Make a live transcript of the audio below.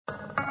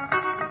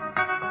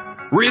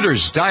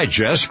Reader's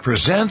Digest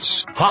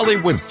presents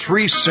Hollywood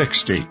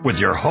 360 with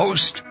your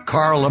host,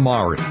 Carl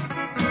Amari.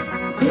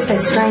 Who's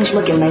that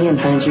strange-looking man,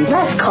 Benji?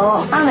 That's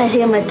Carl. I met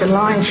him at the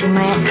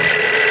laundromat.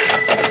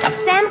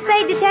 Sam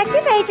Spade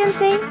Detective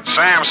Agency.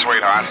 Sam,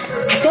 sweetheart.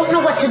 I don't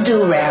know what to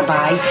do,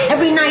 Rabbi.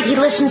 Every night he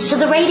listens to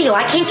the radio.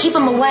 I can't keep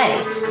him away.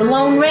 The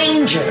Lone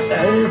Ranger,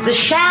 the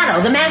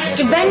Shadow, the Masked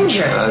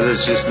Avenger.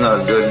 This is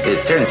not good.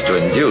 It tends to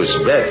induce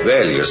bad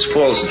values,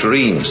 false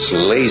dreams,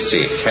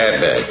 lazy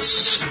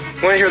habits.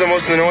 Want to hear the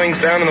most annoying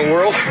sound in the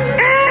world?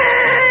 Guys!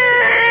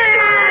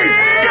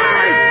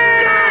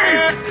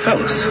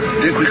 Fellas,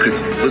 think we could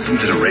listen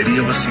to the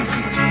radio or something?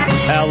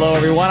 Hello,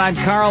 everyone. I'm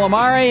Carl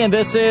Amari, and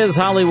this is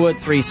Hollywood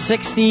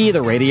 360,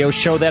 the radio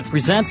show that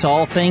presents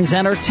all things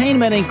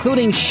entertainment,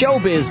 including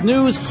showbiz,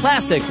 news,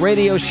 classic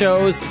radio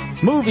shows,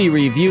 movie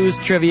reviews,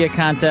 trivia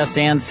contests,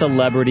 and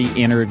celebrity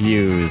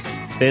interviews.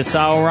 This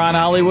hour on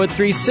Hollywood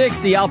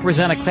 360, I'll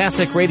present a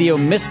classic radio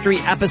mystery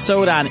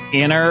episode on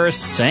Inner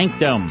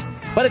Sanctum.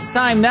 But it's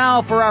time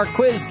now for our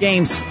quiz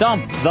game,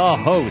 Stump the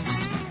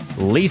Host.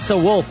 Lisa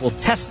Wolf will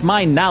test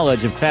my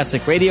knowledge of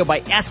classic radio by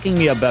asking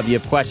me a bevy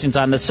of questions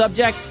on the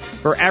subject.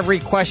 For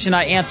every question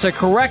I answer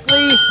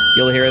correctly,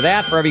 you'll hear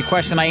that. For every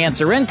question I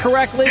answer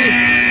incorrectly,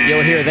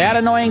 you'll hear that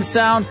annoying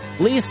sound.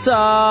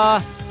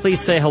 Lisa,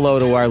 please say hello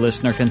to our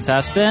listener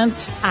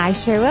contestant. I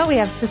sure will. We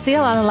have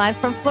Cecile on the line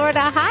from Florida.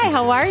 Hi,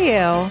 how are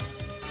you?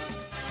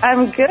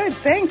 I'm good,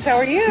 thanks. How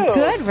are you?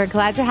 Good. We're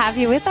glad to have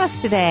you with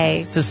us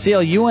today.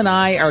 Cecile, you and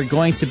I are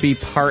going to be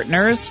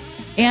partners,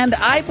 and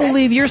I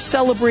believe you're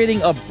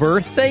celebrating a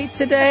birthday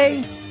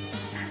today.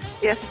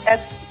 Yes,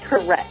 that's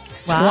correct.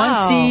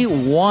 Wow.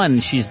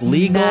 21. She's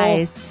legal.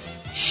 Nice.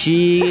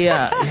 She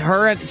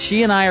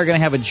and I are going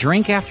to have a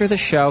drink after the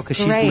show because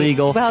she's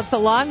legal. Well, it's a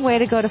long way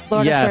to go to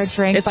Florida for a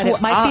drink, but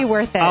it might be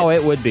worth it. Oh,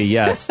 it would be,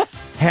 yes.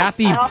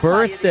 Happy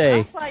birthday.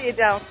 I'll fly you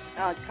down,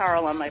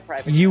 Carl, on my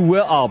private. You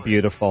will. Oh,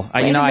 beautiful.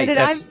 Wait a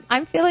minute,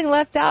 I'm feeling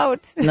left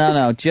out.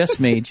 No, just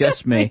me,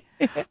 just me.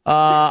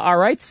 All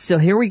right, so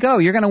here we go.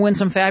 You're going to win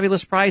some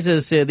fabulous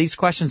prizes. These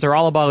questions are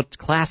all about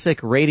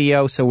classic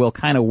radio, so we'll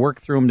kind of work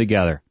through them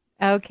together.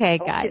 Okay,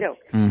 guys.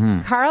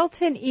 Mm-hmm.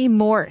 Carlton E.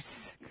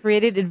 Morse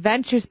created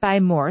Adventures by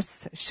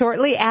Morse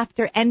shortly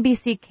after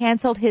NBC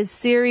canceled his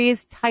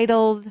series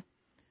titled...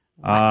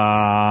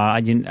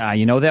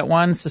 You know that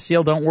one,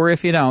 Cecile? Don't worry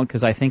if you don't,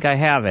 because I think I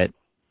have it.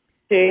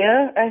 Do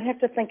you? I have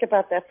to think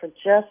about that for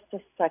just a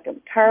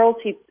second.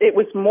 It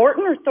was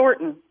Morton or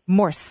Thornton?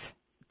 Morse.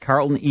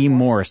 Carlton E.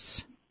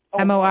 Morse.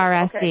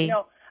 M-O-R-S-E. Okay,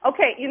 no.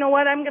 Okay, you know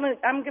what? I'm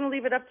gonna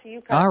leave it up to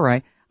you, Carl. All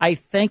right. I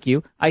thank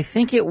you. I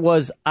think it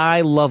was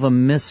I Love a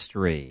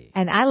Mystery.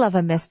 And I Love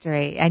a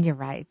Mystery, and you're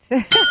right.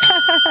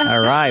 All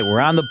right, we're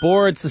on the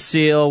board,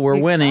 Cecile. We're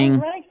winning.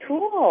 All right,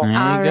 cool. There you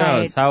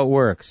go. That's how it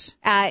works.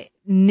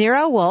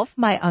 Nero Wolfe,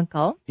 my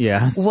uncle,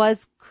 yes,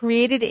 was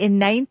created in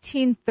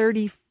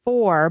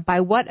 1934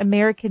 by what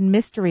American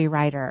mystery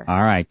writer?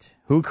 All right.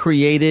 Who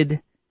created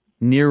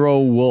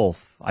Nero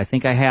Wolfe? I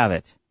think I have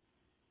it.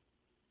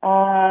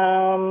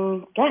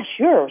 Gosh,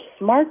 you're a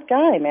smart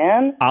guy,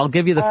 man. I'll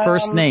give you the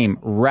first name,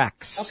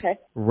 Rex. Okay.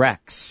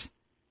 Rex.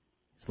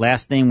 His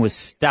last name was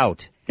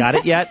Stout. Got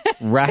it yet?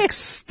 Rex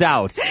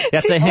Stout.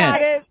 That's a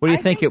hint. What do you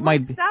think it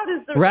might be?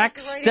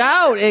 Rex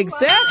Stout,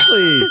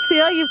 exactly.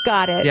 Cecile, you've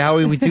got it. See how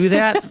we do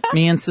that?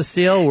 Me and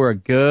Cecile, we're a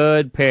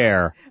good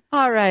pair.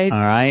 All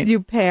right.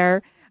 You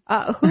pair.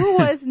 Who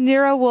was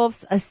Nero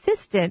Wolfe's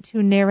assistant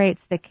who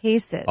narrates the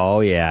cases? Oh,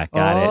 yeah.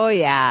 Got it. Oh,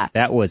 yeah.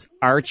 That was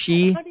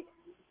Archie.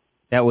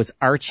 That was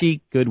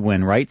Archie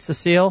Goodwin, right,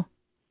 Cecile?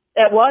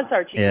 That was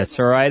Archie. Yes,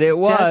 all right, it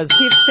was. Just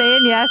keep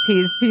saying yes.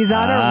 He's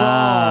on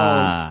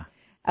a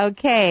roll.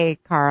 Okay,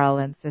 Carl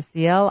and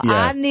Cecile.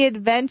 Yes. On the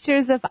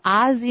Adventures of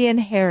Ozzie and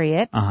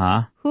Harriet,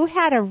 who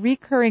had a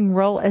recurring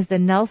role as the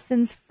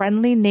Nelsons'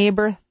 friendly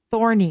neighbor,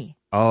 Thorny?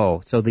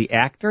 Oh, so the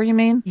actor, you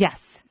mean?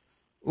 Yes.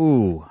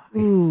 Ooh,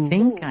 I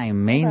think I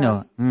may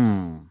know.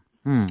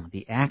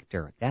 The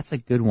actor. That's a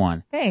good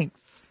one. Thanks.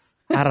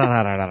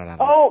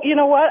 Oh, you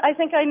know what? I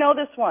think I know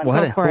this one.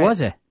 What? Who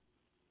was it?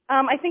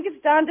 I think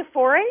it's Don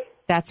DeFore.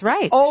 That's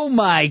right. Oh,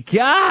 my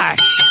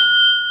gosh.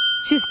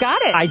 She's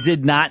got it. I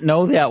did not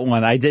know that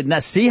one. I did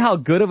not. See how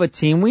good of a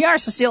team we are,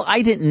 Cecile?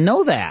 I didn't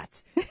know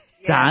that.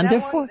 Don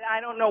DeFore.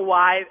 I don't know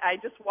why. I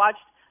just watched.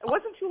 It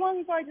wasn't too long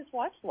ago. I just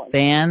watched one.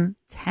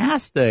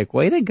 Fantastic.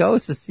 Way to go,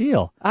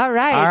 Cecile. All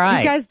right.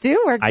 You guys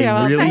do work together.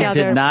 I really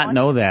did not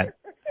know that.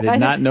 Did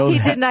not know he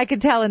that. He didn't. I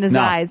could tell in his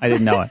eyes. I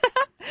didn't know it.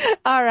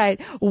 All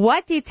right.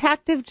 What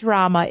detective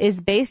drama is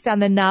based on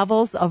the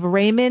novels of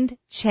Raymond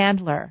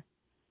Chandler?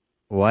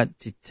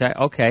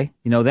 Okay.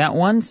 You know that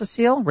one,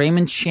 Cecile?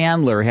 Raymond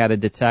Chandler had a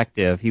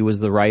detective. He was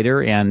the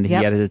writer, and he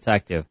had a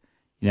detective.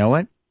 You know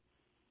what?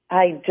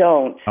 I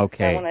don't.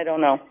 Okay. That one I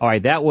don't know. All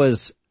right. That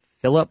was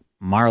Philip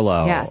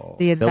Marlowe. Yes.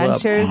 The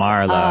Adventures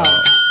Marlowe.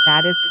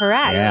 That is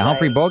correct. Yeah,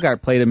 Humphrey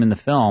Bogart played him in the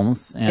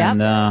films. And,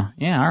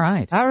 yeah, all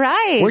right. All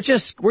right.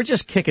 We're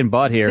just kicking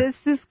butt here.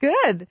 This is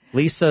good.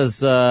 Lisa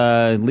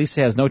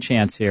has no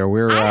chance here.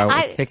 We're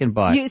kicking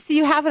butt.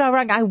 You have it all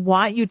wrong. I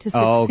want you to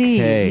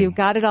succeed. Okay. You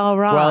got it all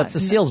wrong. Well, it's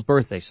Cecile's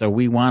birthday, so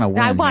we want to win.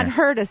 I want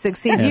her to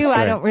succeed. That's right.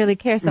 I don't really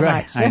care so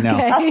much. I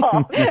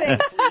know. Okay?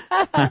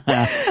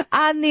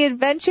 On the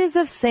Adventures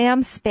of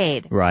Sam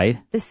Spade. Right.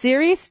 The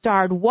series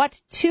starred what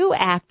two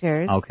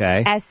actors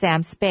as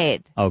Sam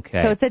Spade?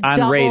 Okay. So it's a on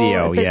double.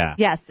 radio, yeah.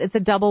 Yes, it's a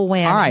double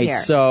whammy. All right, here.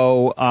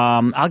 so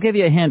I'll give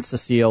you a hint,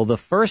 Cecile. The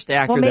first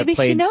actor that played... Well, maybe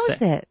she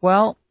knows it.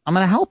 Well, I'm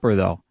going to help her,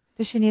 though.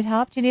 Does she need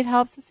help? Do you need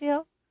help,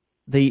 Cecile?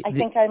 I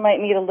think I might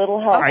need a little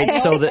help. All right, I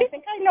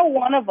think I know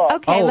one of them.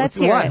 Okay, let's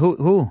hear it.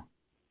 Who?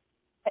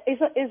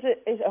 It's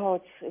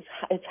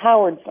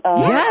Howard.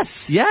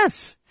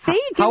 Yes. See,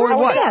 give Howard her a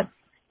what? chance.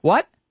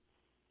 What?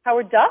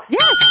 Howard Duff?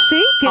 Yes,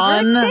 see, give her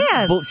a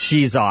chance.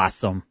 She's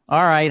awesome.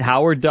 All right,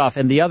 Howard Duff.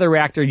 And the other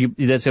actor,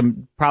 there's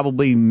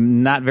probably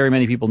not very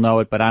many people know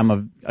it, but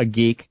I'm a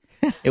geek.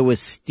 It was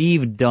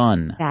Steve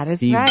Dunn. That is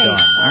Steve right. Dunn.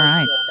 All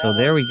right, so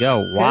there we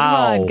go.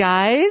 Wow. Good one,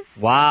 guys.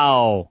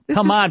 Wow.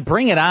 Come on,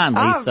 bring it on,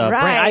 Lisa. All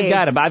right.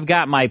 I've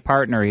got my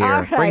partner here.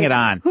 All right. Bring it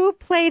on. Who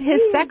played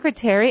his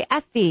secretary,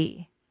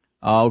 Effie?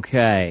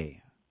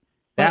 Okay.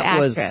 That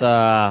was,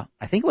 I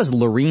think it was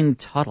Lorene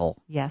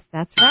Tuttle. Yes,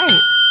 that's right.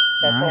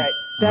 That's right.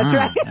 That's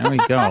right. There we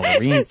go.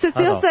 Lorene Cecile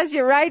Tuttle. says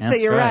you're right, so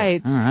you're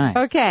right. All right.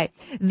 Okay.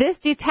 This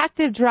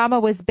detective drama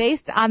was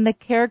based on the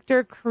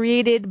character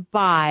created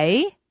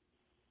by...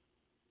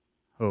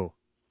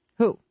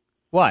 Who?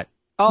 What?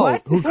 Oh,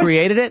 What? who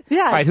created it?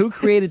 Yes. All right, who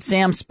created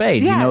Sam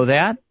Spade? Yes. You know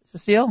that,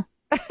 Cecile?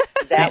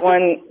 That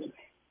one.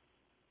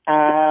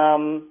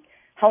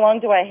 How long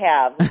do I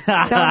have?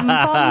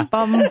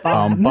 Bum, bum,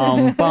 bum,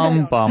 Bum,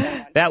 bum, bum.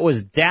 That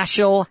was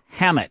Dashiell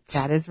Hammett.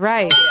 That is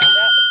right.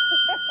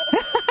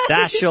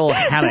 Dashiell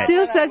Hammett.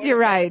 Cecile says you're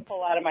right.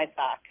 Pull out of my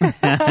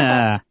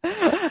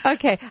sock.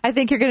 Okay, I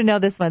think you're going to know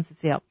this one,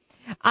 Cecile.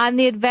 On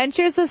the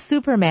Adventures of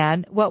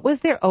Superman, what was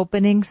their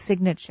opening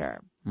signature?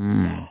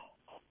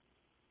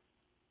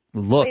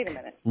 Look. Wait a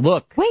minute.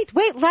 Look. Wait,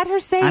 let her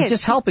say it. I'm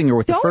just helping her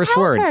with the first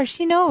Don't word. help her.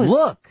 She knows.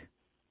 Look.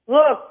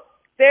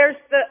 There's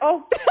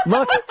the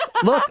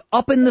Look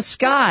up in the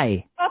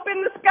sky. up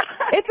in the sky.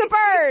 It's a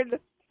bird.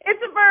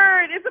 It's a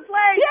bird. It's a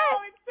plane. Yeah. No,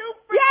 it's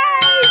Superman.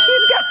 Yay,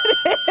 she's got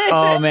it.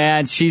 Oh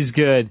man, she's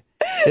good.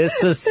 This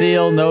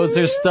Cecile knows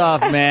her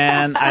stuff,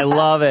 man. I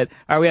love it.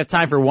 All right, we have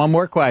time for one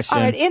more question.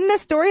 All right, in the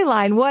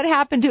storyline, what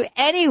happened to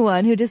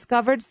anyone who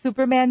discovered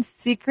Superman's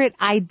secret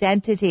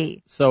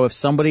identity? So if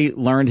somebody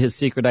learned his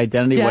secret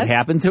identity, Yes. what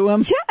happened to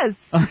him?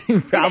 Yes. Probably.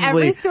 In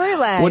every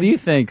storyline. What do you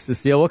think,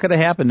 Cecile? What could have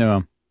happened to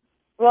him?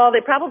 Well,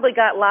 they probably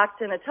got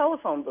locked in a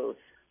telephone booth.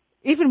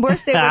 Even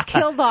worse, they were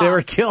killed off. They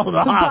were killed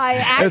off. By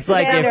accident It's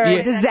like if or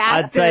you, disaster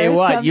I'll tell you or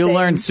what, you something.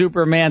 learned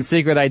Superman's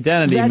secret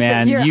identity, That's it,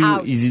 man. you're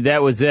out.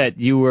 That was it.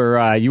 You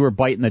were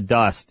biting the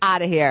dust.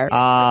 Out of here.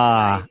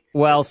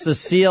 Well,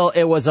 Cecile,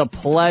 it was a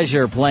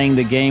pleasure playing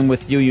the game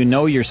with you. You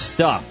know your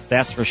stuff,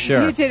 that's for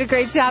sure. You did a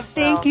great job.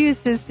 Thank you,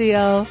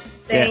 Cecile.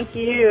 Thank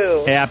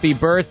you. Happy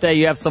birthday.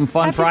 You have some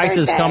fun Happy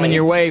prizes birthday. coming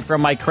your way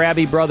from my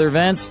crabby brother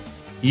Vince.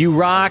 You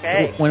rock.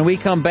 Okay. When we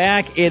come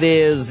back, it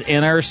is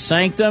Inner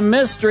Sanctum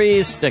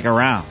Mysteries. Stick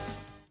around.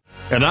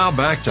 And now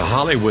back to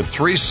Hollywood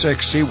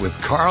 360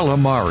 with Carl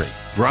Amari.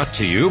 Brought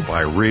to you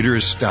by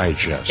Reader's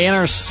Digest.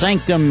 Inner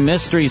Sanctum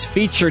Mysteries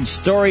featured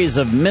stories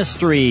of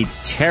mystery,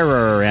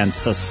 terror, and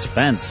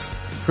suspense.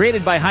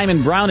 Created by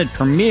Hyman Brown, it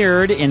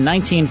premiered in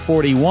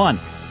 1941.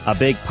 A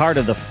big part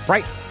of the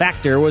fright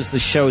factor was the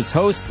show's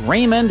host,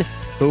 Raymond,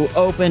 who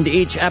opened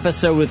each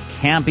episode with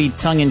campy,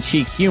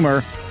 tongue-in-cheek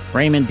humor.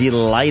 Raymond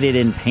delighted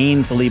in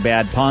painfully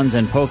bad puns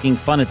and poking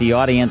fun at the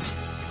audience,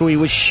 who he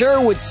was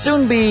sure would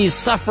soon be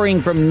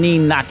suffering from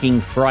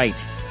knee-knocking fright.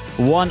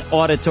 One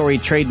auditory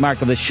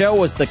trademark of the show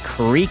was the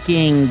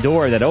creaking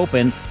door that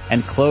opened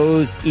and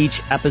closed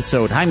each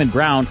episode. Hyman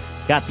Brown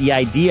got the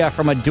idea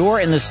from a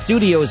door in the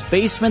studio's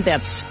basement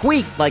that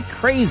squeaked like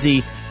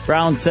crazy.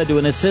 Brown said to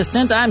an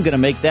assistant, "I'm going to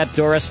make that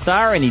door a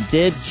star," and he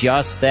did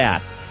just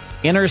that.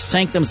 Inner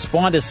Sanctum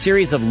spawned a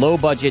series of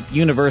low-budget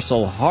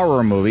Universal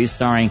horror movies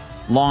starring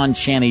Lon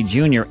Chaney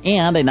Jr.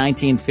 and a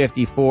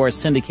 1954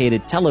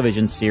 syndicated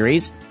television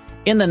series.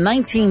 In the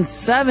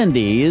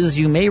 1970s,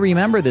 you may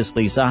remember this,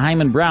 Lisa,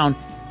 Hyman Brown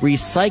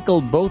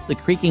recycled both the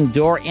creaking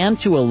door and,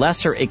 to a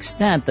lesser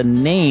extent, the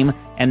name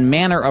and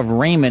manner of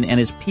Raymond and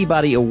his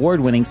Peabody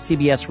Award-winning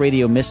CBS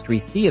Radio Mystery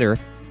Theater.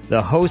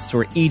 The hosts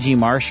were E.G.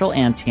 Marshall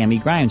and Tammy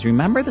Grimes.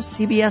 Remember the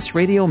CBS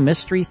Radio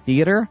Mystery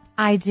Theater?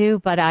 I do,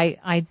 but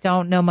I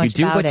don't know much about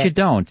it. You do, but you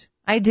don't.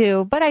 I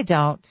do, but I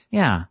don't.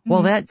 Yeah.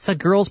 Well, that's a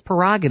girl's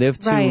prerogative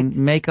to Right.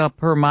 make up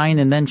her mind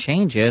and then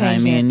change it.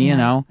 Change you it,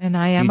 know. And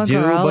I am you a do,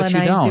 girl, but and you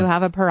I don't. do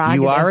have a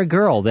prerogative. You are a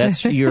girl.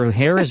 That's your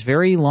hair is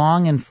very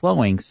long and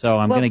flowing, so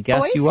I'm going to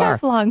guess boys you are.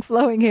 have long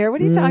flowing hair. What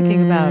are you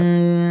talking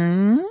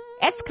about?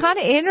 That's kind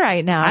of in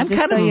right now. I'm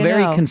kind of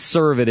very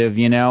conservative,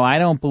 you know. I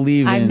don't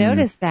believe in I've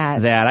noticed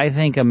that. I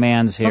think a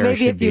man's hair maybe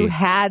should if you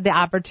had the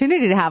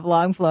opportunity to have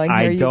long flowing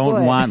hair, I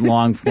don't want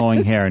long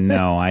flowing hair,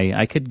 no.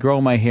 I could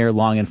grow my hair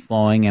long and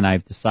flowing, and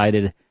I've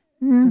decided...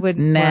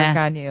 Wouldn't work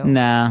on you.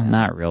 Nah,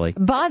 not really.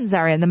 Buns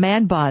are in, the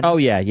man bun. Oh,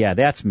 yeah,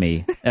 that's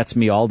me. That's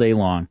me all day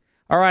long.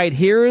 All right,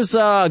 here's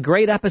a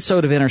great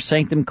episode of Inner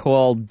Sanctum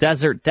called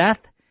Desert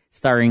Death,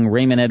 starring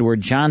Raymond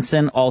Edward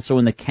Johnson. Also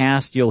in the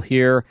cast, you'll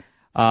hear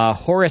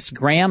Horace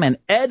Graham and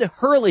Ed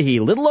Herlihy.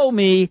 Little old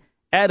me,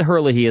 Ed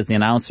Herlihy is the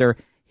announcer.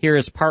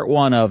 Here's part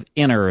 1 of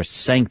Inner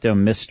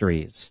Sanctum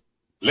Mysteries.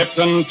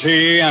 Lipton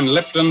Tea and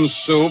Lipton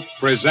Soup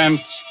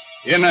presents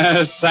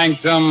Inner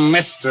Sanctum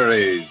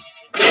Mysteries.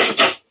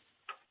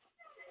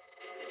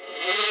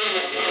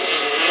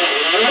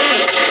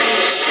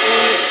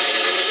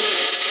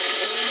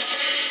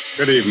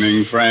 Good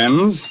evening,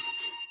 friends.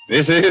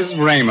 This is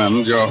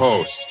Raymond, your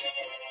host.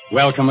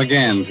 Welcome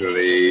again to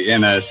the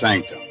Inner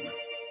Sanctum.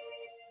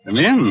 Come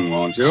in,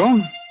 won't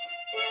you?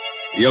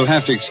 You'll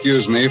have to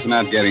excuse me for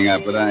not getting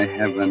up, but I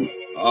have an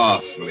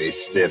awfully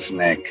stiff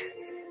neck.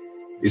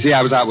 You see,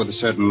 I was out with a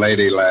certain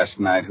lady last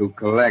night who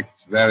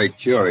collects very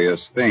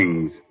curious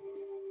things.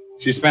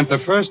 She spent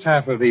the first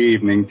half of the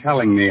evening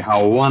telling me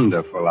how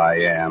wonderful I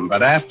am,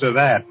 but after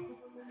that,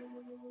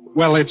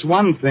 well, it's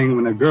one thing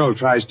when a girl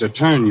tries to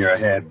turn your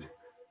head.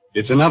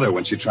 It's another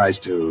when she tries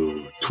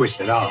to twist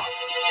it off.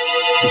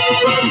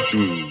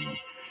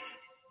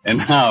 And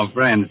now,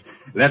 friends,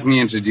 let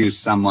me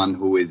introduce someone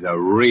who is a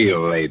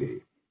real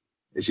lady.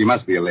 She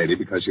must be a lady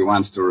because she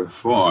wants to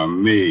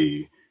reform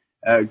me.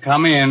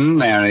 Come in,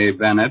 Mary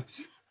Bennett.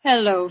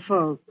 Hello,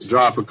 folks.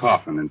 Draw up a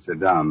coffin and sit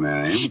down,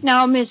 Mary.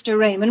 Now, Mr.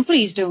 Raymond,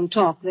 please don't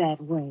talk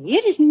that way.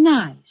 It is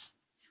nice.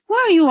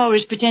 Why are you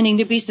always pretending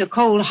to be so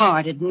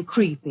cold-hearted and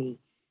creepy?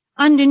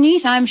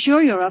 Underneath, I'm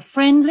sure you're a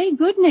friendly,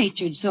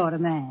 good-natured sort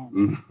of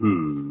man.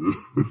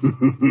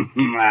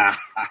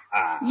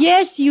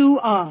 Yes, you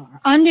are.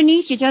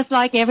 Underneath, you're just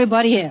like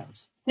everybody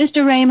else.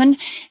 Mr. Raymond,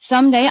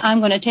 someday I'm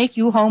going to take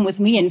you home with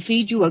me and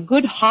feed you a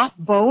good hot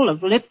bowl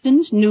of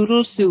Lipton's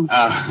noodle soup.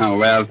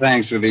 Well,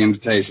 thanks for the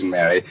invitation,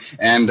 Mary.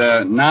 And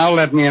now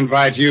let me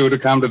invite you to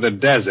come to the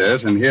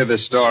desert and hear the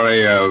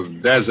story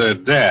of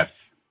Desert Death.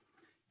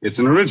 It's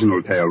an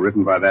original tale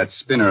written by that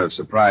spinner of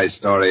surprise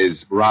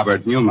stories,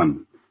 Robert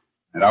Newman.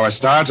 And our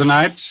star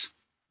tonight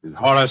is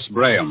Horace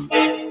Graham.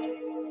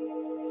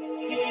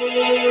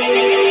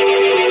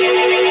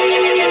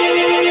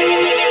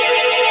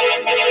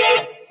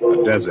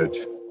 The desert,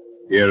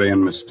 eerie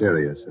and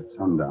mysterious at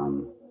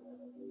sundown.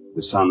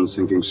 The sun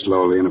sinking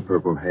slowly in a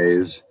purple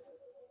haze.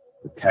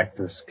 The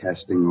cactus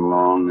casting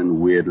long and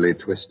weirdly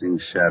twisting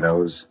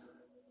shadows.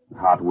 The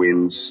hot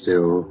winds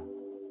still.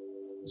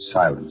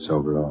 Silence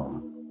over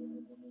all.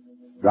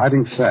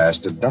 Driving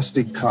fast, a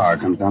dusty car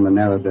comes down the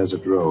narrow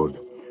desert road.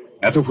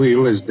 At the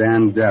wheel is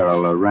Dan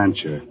Darrell, a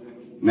rancher.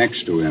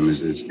 Next to him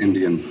is his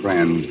Indian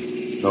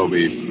friend,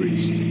 Toby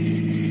Priest.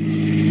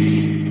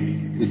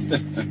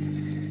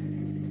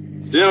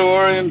 Still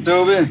worrying,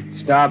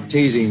 Toby? Stop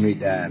teasing me,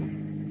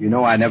 Dan. You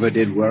know I never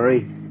did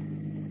worry.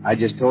 I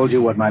just told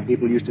you what my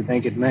people used to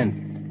think it meant.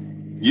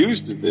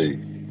 Used to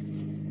think?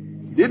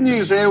 Didn't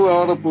you say we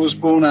ought to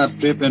postpone our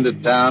trip into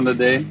town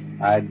today?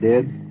 I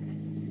did.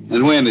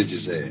 And when did you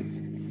say it?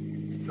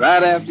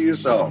 Right after you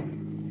saw them.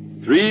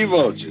 3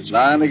 vultures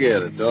lying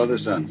together toward the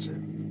sunset.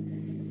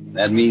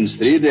 That means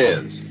 3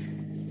 days.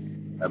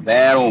 A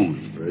bad omen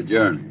for a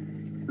journey.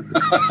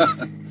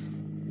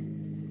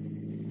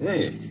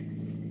 Hey,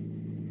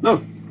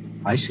 look.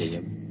 I see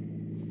him.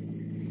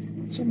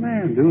 What's a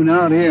man doing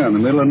out here in the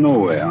middle of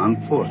nowhere on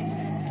foot?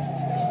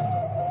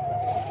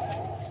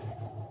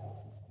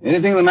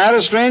 Anything the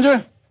matter,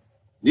 stranger?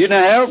 Need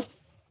no help?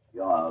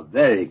 You're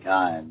very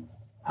kind.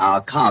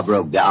 Our car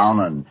broke down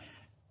and...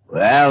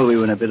 well, we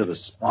were in a bit of a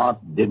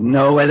spot. Didn't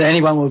know whether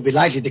anyone would be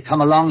likely to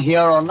come along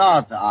here or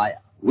not.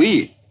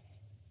 We?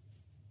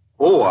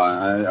 Oh,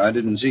 I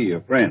didn't see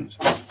your friends.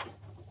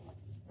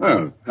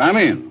 Well, come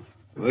in.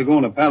 We're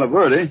going to Palo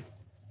Verde.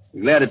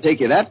 We're glad to take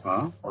you that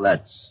far. Well,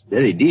 that's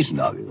very decent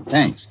of you.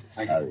 Thanks.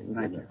 Thank you.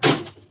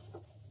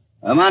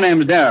 My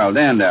name's Darrell,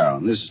 Dan Darrell,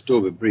 and this is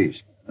Toby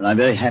Priest. And I'm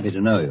very happy to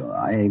know you.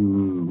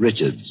 I'm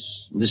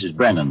Richards. This is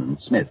Brennan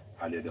and Smith.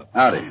 How do you do?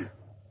 Howdy.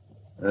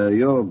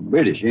 You're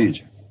British, ain't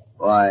you?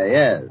 Why,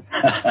 yes.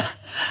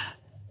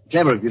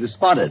 Clever of you to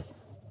spot it.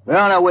 We're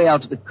on our way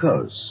out to the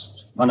coast.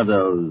 One of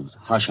those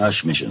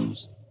hush-hush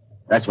missions.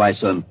 That's why it's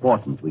so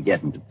important we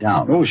get into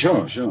town. Oh,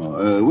 sure.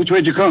 Which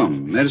way'd you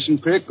come? Medicine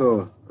Creek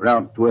or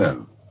Route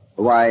 12?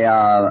 Why,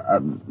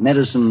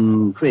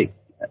 Medicine Creek.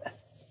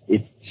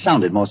 It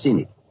sounded more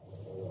scenic.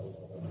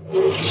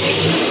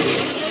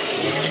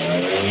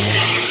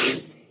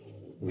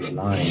 You're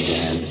lying,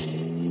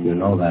 Dan. You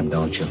know that,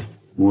 don't you?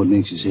 What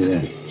makes you say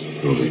that,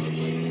 Toby?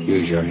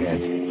 Use your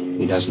head.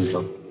 He doesn't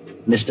look.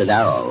 Mr.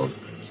 Darrow,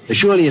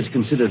 surely it's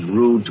considered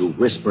rude to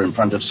whisper in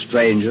front of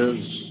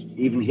strangers,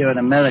 even here in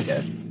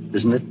America,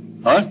 isn't it?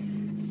 What?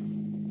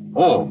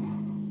 Oh,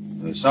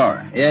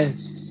 sorry. Yes,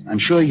 I'm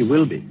sure you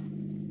will be.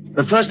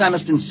 But first I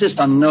must insist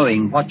on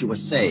knowing what you were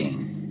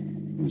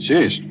saying.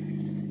 Insist?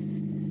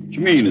 What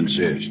you mean,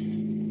 insist?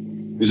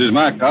 This is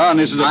my car, and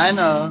this is a... I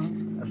know.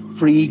 A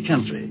free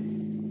country.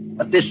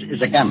 But this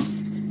is a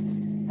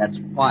gun. That's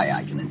why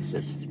I can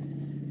insist.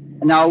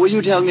 Now, will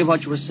you tell me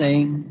what you were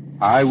saying?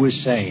 I was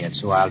saying it,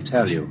 so I'll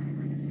tell you.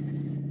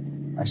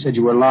 I said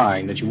you were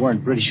lying, that you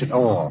weren't British at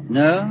all.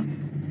 No?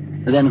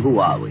 Then who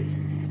are we?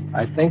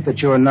 I think that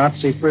you're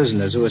Nazi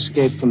prisoners who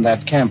escaped from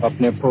that camp up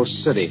near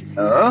Post City.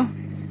 Oh?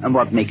 And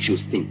what makes you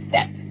think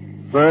that?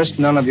 First,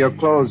 none of your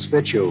clothes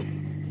fit you,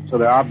 so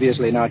they're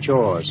obviously not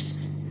yours.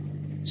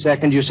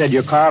 Second, you said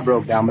your car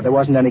broke down, but there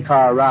wasn't any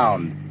car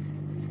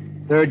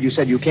around. Third, you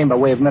said you came by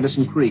way of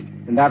Medicine Creek,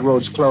 and that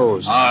road's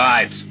closed. All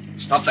right.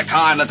 Stop the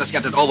car and let us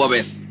get it over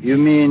with. You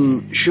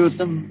mean shoot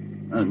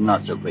them?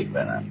 Not so quick,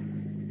 Brenner.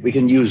 We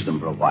can use them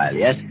for a while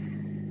yet.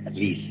 At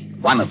least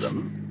one of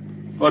them.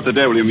 What the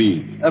devil you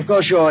mean? Of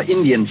course, your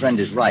Indian friend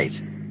is right.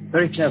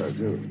 Very clever,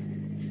 too.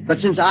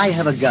 But since I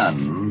have a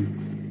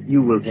gun,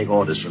 you will take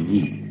orders from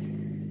me.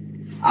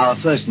 Our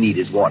first need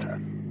is water.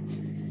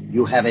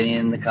 You have any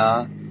in the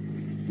car?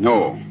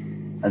 No.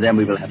 And then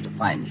we will have to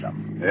find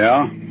some.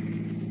 Yeah?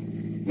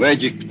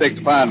 Where'd you expect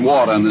to find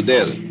water in the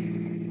desert?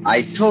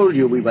 I told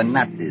you we were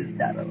Nazis,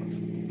 Darrell.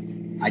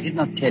 I did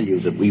not tell you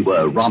that we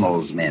were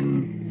Rommel's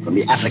men from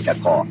the Africa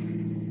Corps.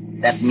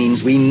 That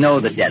means we know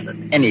the desert,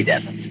 any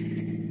desert,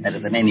 better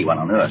than anyone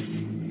on Earth.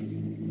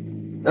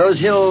 Those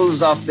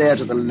hills off there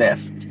to the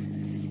left.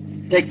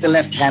 Take the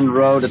left-hand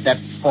road at that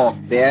fork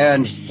there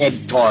and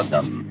head toward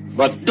them.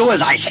 But do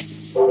as I say.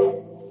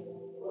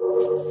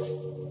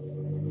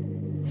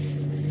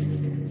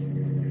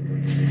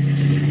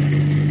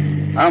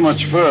 How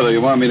much further you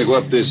want me to go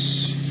up this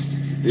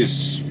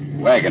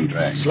wagon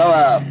track?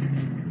 Slower.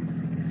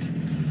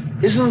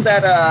 Isn't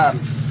that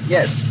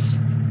yes,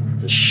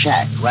 the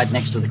shack right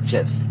next to the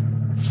cliff.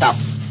 Stop.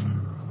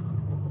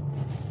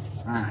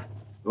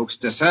 Looks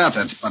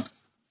deserted, but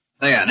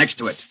there, next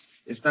to it.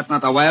 Is that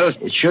not a well?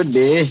 It should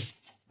be.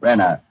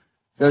 Brenner,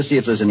 go see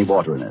if there's any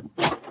water in it.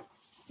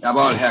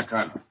 Jawohl, Herr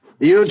Colonel.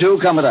 You two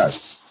come with us.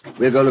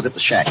 We'll go look at the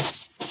shack.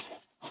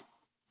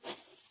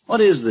 What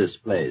is this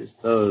place?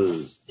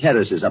 Those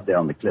terraces up there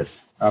on the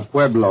cliff? A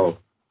pueblo.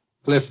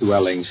 Cliff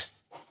dwellings.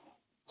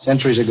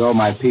 Centuries ago,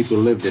 my people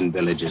lived in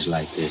villages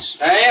like this.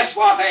 There is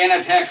water in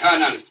it, Herr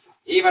Colonel.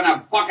 Even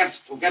a bucket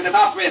to get it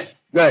up with.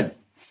 Good.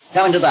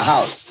 Come into the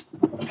house.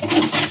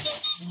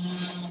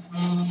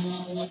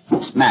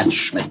 Smash,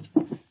 Schmidt.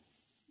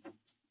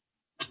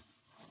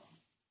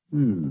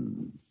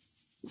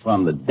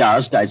 From the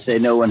dust, I'd say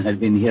no one had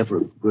been here for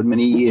a good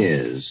many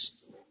years.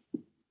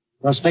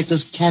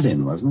 Prospector's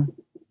cabin, wasn't it?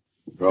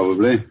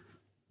 Probably.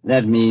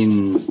 That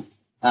means...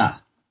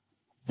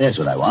 there's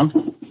what I want.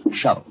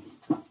 Shovel.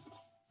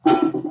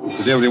 What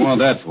the devil do you want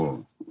that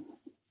for?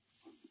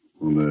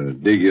 To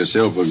dig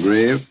yourself a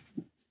grave?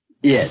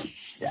 Yes,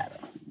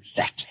 Darrell,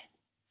 exactly.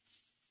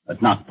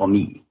 But not for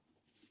me.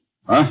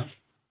 Huh?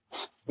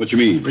 What you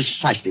mean?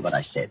 Precisely what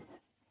I said.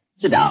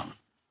 Sit down.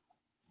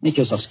 Make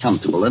yourselves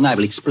comfortable, and I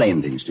will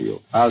explain things to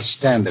you. I'll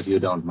stand if you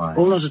don't mind.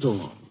 Oh, not at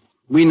all.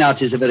 We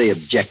Nazis are very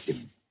objective,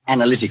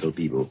 analytical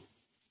people.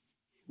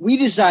 We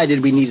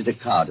decided we needed a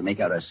car to make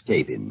our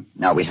escape in.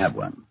 Now we have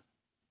one.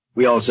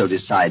 We also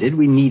decided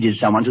we needed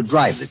someone to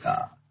drive the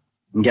car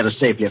and get us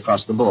safely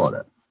across the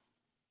border.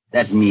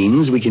 That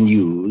means we can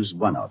use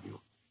one of you.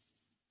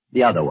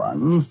 The other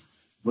one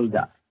will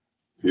die.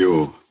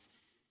 You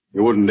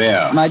wouldn't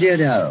dare. My dear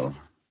Darrell,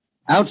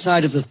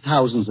 outside of the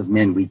thousands of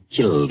men we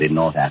killed in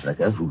North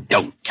Africa, who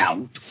don't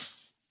count,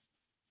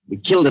 we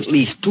killed at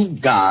least 2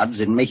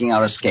 guards in making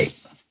our escape.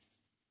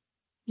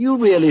 Do you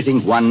really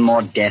think one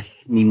more death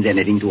means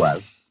anything to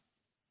us?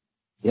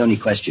 The only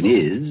question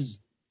is,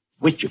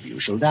 which of you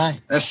shall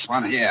die? This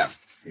one here.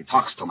 He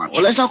talks too much.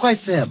 Well, that's not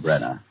quite fair,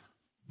 Brenner.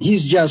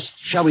 He's just,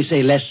 shall we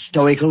say, less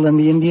stoical than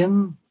the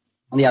Indian.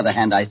 On the other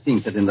hand, I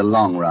think that in the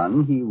long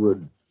run, he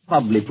would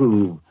probably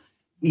prove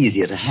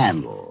easier to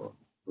handle,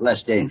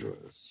 less dangerous.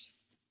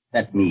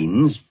 That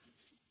means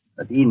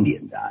that the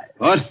Indian dies.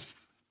 What?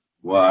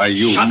 Why,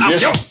 you...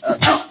 Shut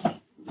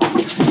up,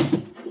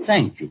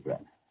 Thank you,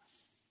 Brenner.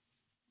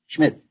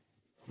 Schmidt,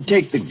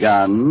 take the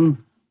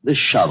gun, the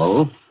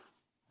shovel,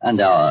 and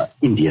our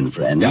Indian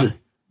friend,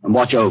 and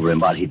watch over him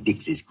while he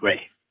digs his grave.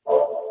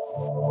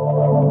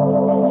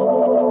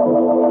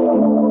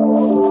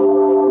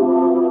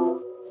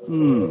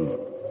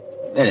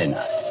 Very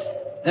nice.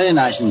 Very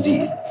nice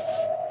indeed.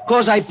 Of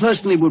course, I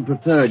personally would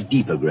prefer a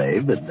deeper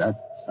grave, but that's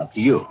up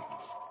to you.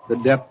 The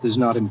depth is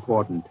not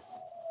important.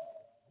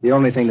 The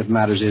only thing that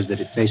matters is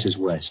that it faces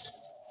west.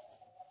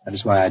 That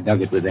is why I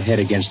dug it with the head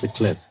against the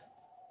cliff.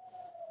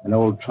 An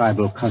old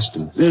tribal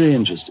custom. Very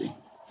interesting.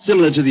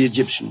 Similar to the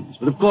Egyptians.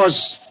 But of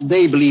course,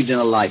 they believed in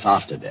a life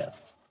after death.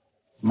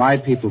 My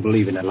people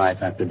believe in a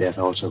life after death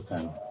also,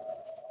 Colonel.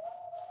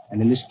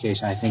 And in this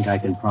case, I think I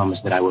can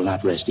promise that I will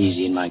not rest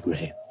easy in my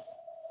grave.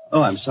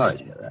 Oh, I'm sorry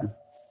to hear that.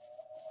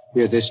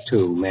 Hear this,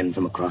 too, men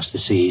from across the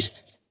seas.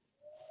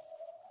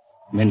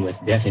 Men with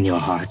death in your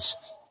hearts.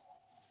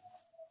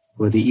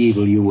 For the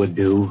evil you would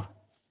do,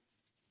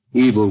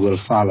 Evil will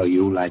follow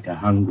you like a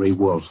hungry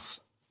wolf.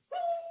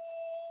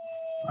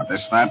 What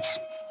is that?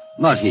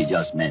 What he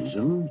just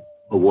mentioned.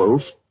 A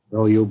wolf.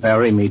 Though you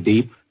bury me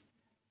deep,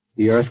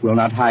 the earth will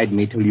not hide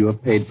me till you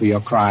have paid for your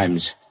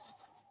crimes.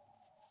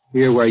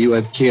 Here where you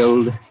have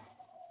killed,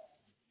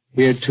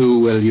 here too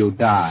will you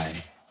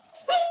die.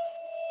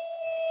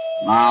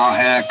 Now,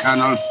 Herr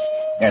Colonel.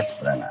 Yes,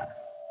 Brenner.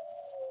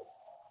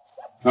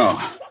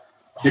 Oh,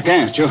 you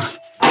can't, you.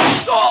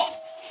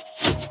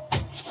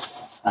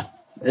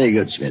 Very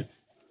good, Schmidt.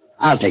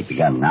 I'll take the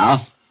gun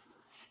now.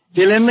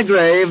 Fill in the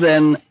grave,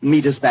 then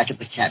meet us back at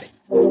the cabin.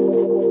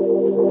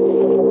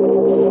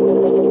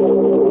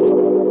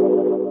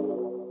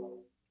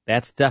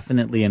 That's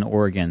definitely an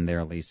organ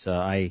there, Lisa.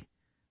 I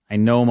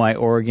know my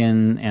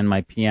organ and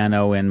my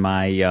piano and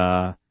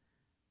my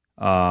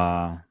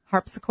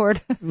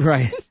harpsichord.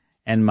 Right.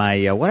 And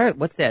my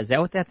what's that? Is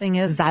that what that thing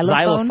is?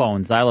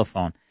 Xylophone.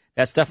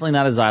 That's definitely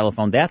not a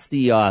xylophone. That's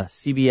the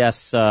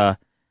CBS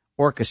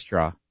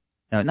orchestra.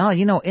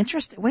 No,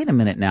 interesting. Wait a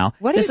minute now.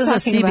 What are you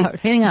talking about?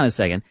 Hang on a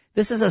second.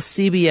 This is a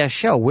CBS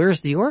show.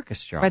 Where's the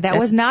orchestra? Right, that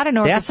was not an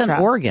orchestra. That's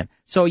an organ.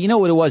 So you know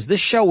what it was? This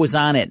show was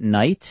on at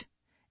night,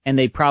 and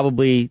they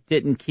probably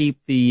didn't keep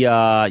the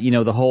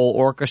the whole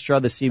orchestra,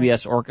 the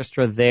CBS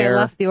orchestra there. They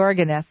left the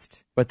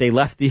organist. But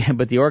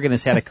the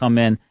organist had to come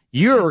in.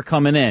 You're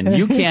coming in.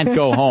 You can't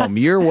go home.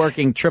 You're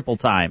working triple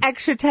time.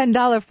 Extra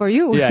 $10 for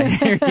you. Yeah,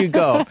 here you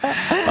go.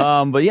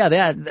 But yeah,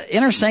 that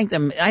Inner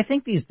Sanctum. I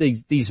think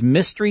these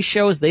mystery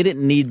shows, they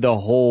didn't need the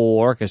whole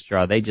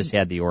orchestra. They just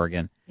had the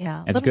organ.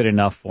 Yeah, it's good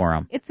enough for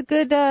them. It's a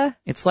good.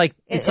 It's like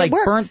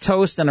burnt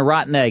toast and a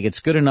rotten egg. It's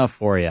good enough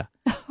for you.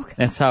 Okay.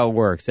 That's how it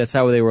works. That's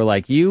how they were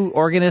like, you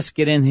organist,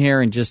 get in here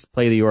and just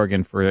play the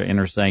organ for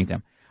Inner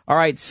Sanctum. All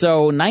right,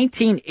 so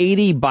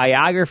 1980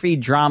 biography,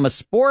 drama,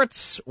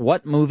 sports.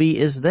 What movie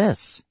is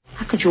this?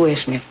 How could you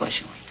ask me a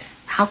question like that?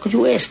 How could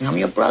you ask me? I'm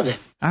your brother.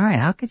 All right,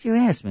 how could you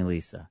ask me,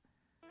 Lisa?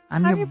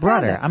 I'm your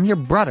brother. I'm your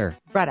brother.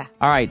 Brother.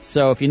 All right,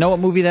 so if you know what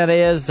movie that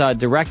is,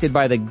 directed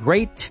by the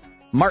great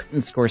Martin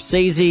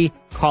Scorsese,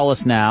 call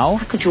us now.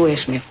 How could you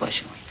ask me a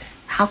question like that?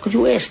 How could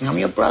you ask me? I'm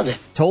your brother.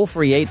 Toll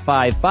free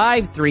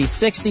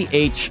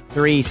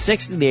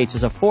 855-360-H360. The H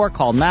is a 4.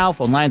 Call now.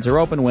 Phone lines are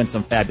open. Win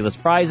some fabulous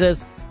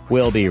prizes.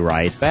 We'll be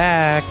right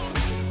back.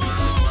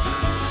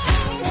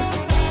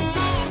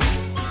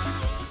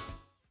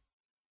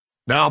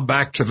 Now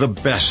back to the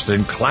best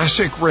in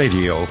classic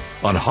radio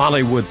on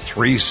Hollywood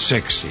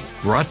 360.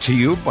 Brought to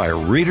you by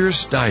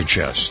Reader's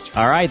Digest.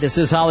 All right, this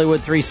is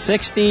Hollywood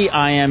 360.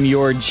 I am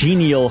your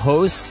genial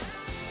host,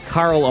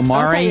 Carl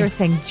Amari. I thought you were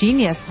saying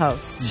genius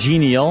host.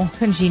 Genial.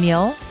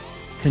 Congenial.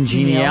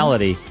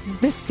 Congeniality.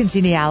 Miss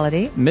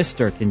Congeniality.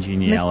 Mr.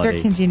 Congeniality.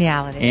 Mr.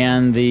 Congeniality.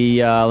 And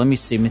the, let me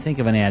think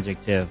of an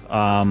adjective.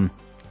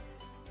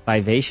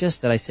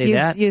 Vivacious, did I say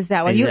that? Use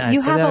that one. You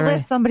have a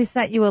list. Somebody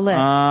sent you a list.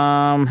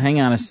 Hang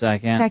on a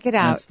second. Check it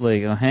out. That's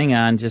legal. Hang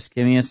on, just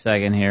give me a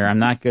second here. I'm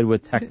not good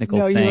with technical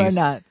things. No, you are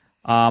not.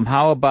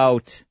 How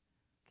about...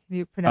 Can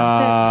you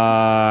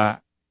pronounce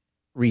it?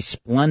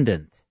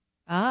 Resplendent.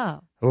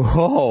 Oh.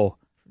 Oh.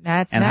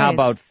 That's and nice. how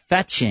about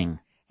fetching?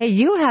 Hey,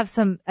 you have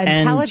some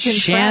intelligent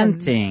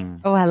enchanting.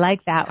 Friends. Oh, I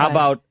like that one. How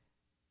about...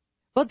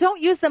 Well,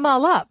 don't use them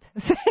all up.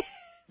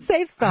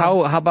 Save some.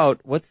 How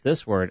about... What's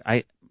this word?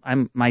 My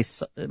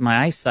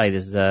eyesight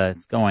is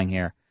it's going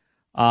here.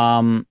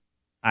 I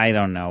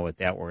don't know what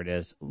that word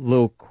is.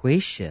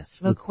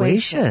 Loquacious.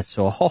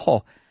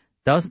 Oh,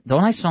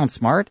 don't I sound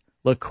smart?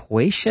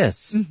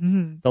 Loquacious.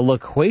 Mm-hmm. The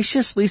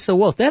loquacious Lisa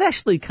Wolf. That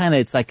actually kind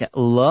of, it's like a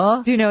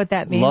Do you know what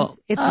that means?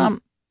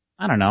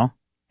 I don't know.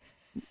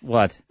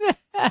 What?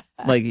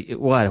 Like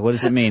what? What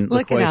does it mean?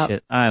 Look Loquacious. it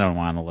up. I don't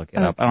want to look it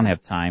up. I don't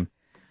have time.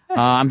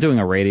 I'm doing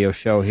a radio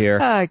show here.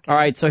 Okay. All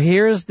right, so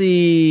here's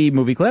the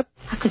movie clip.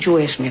 How could you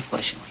ask me a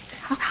question like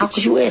that? How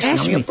could you ask me?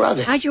 I'm your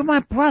brother. You're my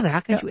brother. How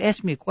could you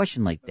ask me a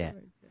question like that?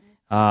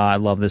 I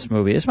love this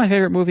movie. It's my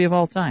favorite movie of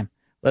all time.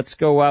 Let's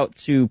go out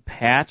to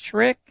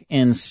Patrick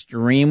in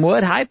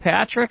Streamwood. Hi,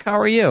 Patrick. How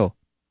are you?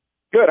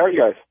 Good. How are you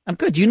guys? I'm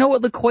good. Do you know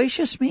what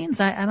loquacious means?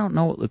 I don't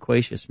know what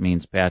loquacious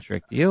means,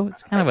 Patrick. Do you?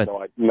 It's kind of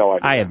no idea.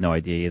 I have no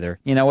idea either.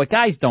 You know what?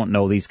 Guys don't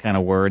know these kind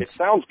of words. It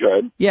sounds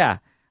good. Yeah.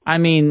 I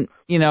mean,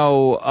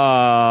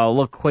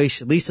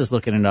 loquacious. Lisa's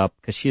looking it up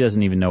because she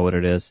doesn't even know what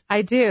it is.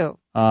 I do.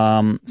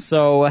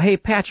 So, hey,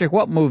 Patrick,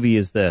 what movie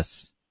is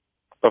this?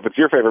 So if it's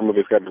your favorite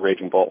movie, it's got to be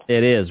Raging Bull.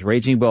 It is.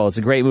 Raging Bull. It's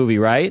a great movie,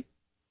 right?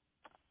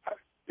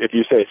 If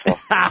you say so.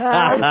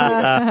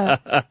 I've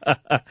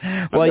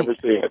never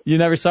seen it. You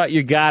never saw it?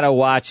 You got to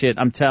watch it.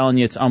 I'm telling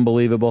you, it's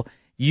unbelievable.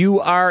 You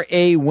are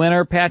a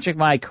winner, Patrick.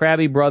 My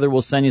crabby brother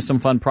will send you some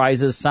fun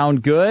prizes.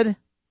 Sound good?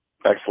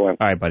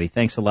 Excellent. All right, buddy.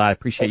 Thanks a lot. I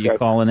appreciate you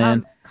calling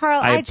in. Carl,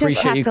 I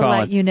just have to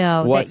let you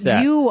know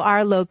that you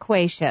are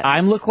loquacious.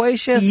 I'm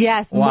loquacious?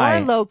 Yes.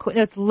 Why?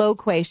 It's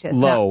loquacious.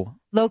 Low.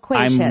 No,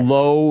 loquacious. I'm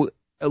low.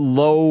 Do you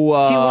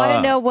want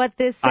to know what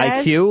this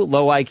says? IQ?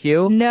 Low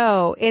IQ?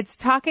 No. It's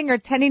talking or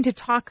tending to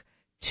talk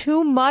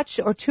too much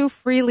or too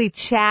freely,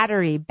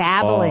 chattery,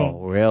 babbling.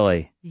 Oh,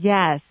 really?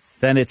 Yes.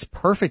 then it's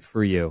perfect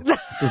for you.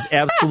 This is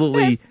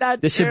absolutely,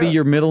 this should be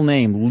your middle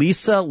name,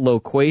 Lisa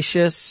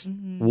Loquacious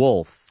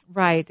Wolf.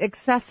 Right.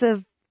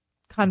 Excessive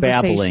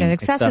conversation.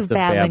 Excessive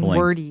babbling,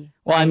 wordy.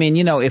 Well, I mean,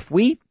 if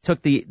we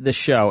took the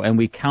show and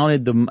we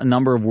counted the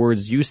number of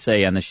words you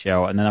say on the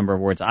show and the number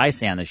of words I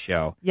say on the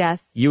show,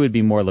 yes, you would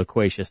be more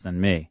loquacious than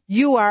me.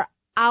 You are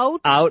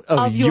out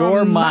of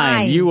your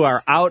mind. You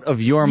are out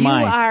of your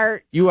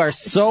mind. You are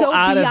so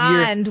out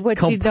of your,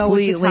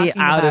 completely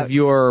out of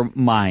your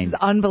mind.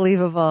 It's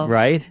unbelievable.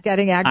 Right?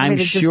 Getting aggravated.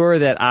 I'm sure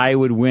that I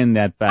would win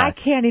that bet. I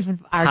can't even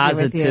argue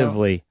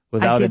positively,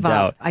 with you. without a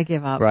doubt. I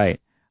give up. Right.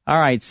 All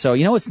right, so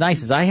what's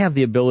nice is I have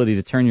the ability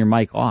to turn your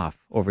mic off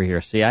over here.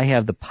 See, I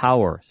have the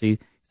power. See,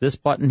 this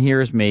button here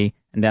is me,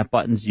 and that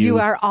button's you. You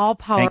are all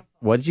power.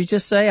 What did you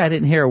just say? I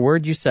didn't hear a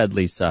word you said,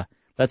 Lisa.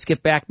 Let's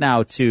get back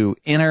now to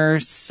Inner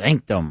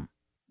Sanctum.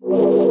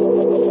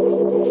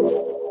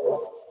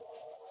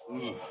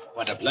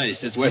 What a place.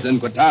 It's worse than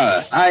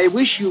Qatar. I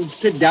wish you'd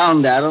sit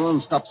down, Darrell,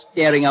 and stop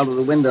staring out of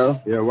the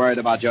window. You're worried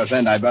about your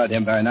friend. I buried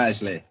him very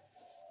nicely.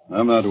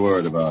 I'm not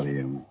worried about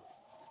him.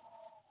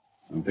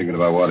 I'm thinking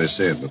about what he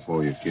said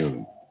before you killed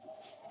him.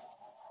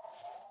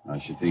 I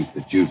should think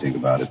that you think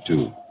about it,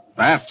 too.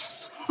 That?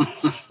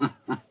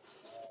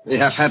 We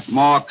have had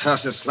more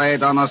curses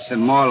laid on us in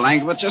more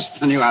languages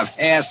than you have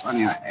hairs on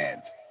your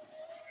head.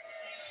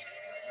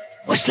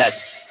 What's that?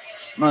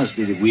 Must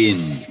be the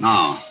wind.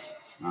 No,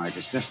 it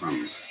is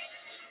different.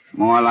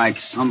 More like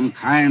some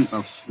kind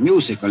of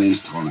musical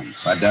instrument.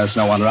 But there's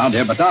no one around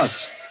here but us.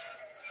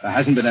 There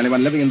hasn't been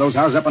anyone living in those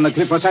houses up on the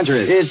cliff for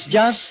centuries. It's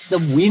just the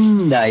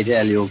wind, I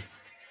tell you.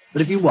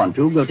 But if you want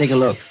to, go take a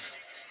look.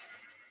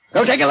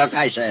 Go take a look,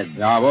 I said.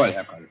 Yeah, boy.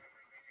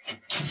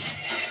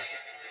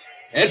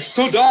 It's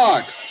too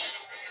dark.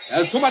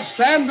 There's too much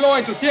sand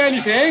blowing to see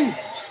anything.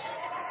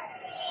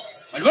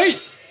 But wait.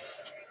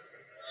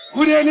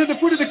 Over there near the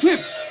foot of the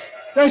cliff,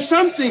 there's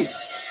something.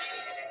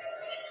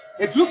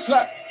 It looks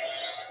like...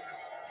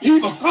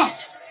 Oh, God.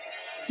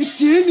 It's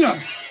the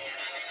Indian.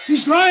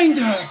 He's lying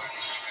there.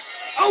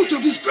 Out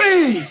of his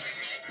grave.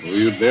 Oh,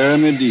 you bury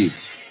me deep.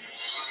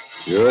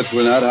 The earth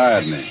will not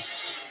hide me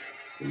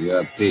till you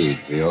are paid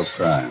for your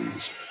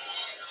crimes.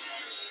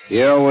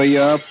 Here where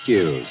you are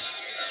killed,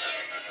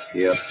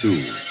 here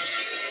too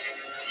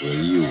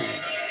will you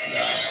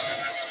die.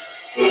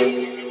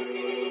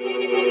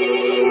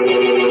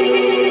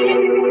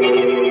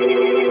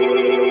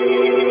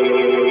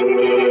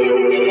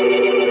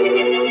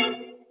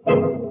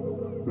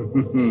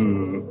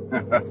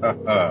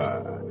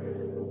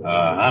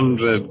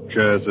 $100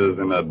 curses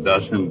in a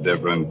dozen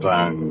different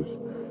tongues.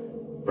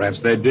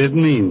 Perhaps they did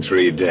mean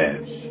 3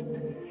 deaths.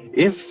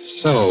 If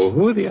so,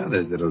 who are the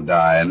others that'll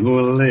die and who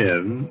will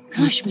live?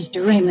 Gosh,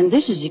 Mr. Raymond,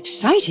 this is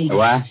exciting.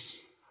 What?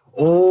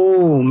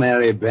 Oh,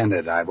 Mary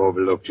Bennett, I've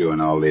overlooked you in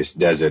all this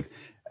desert.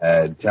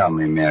 Tell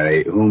me,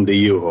 Mary, whom do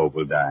you hope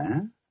will die,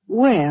 huh?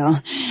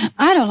 Well,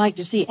 I don't like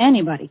to see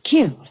anybody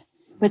killed.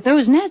 But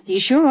those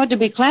Nazis sure ought to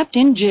be clapped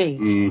in jail.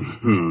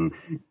 Mm-hmm.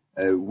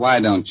 Why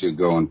don't you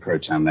go and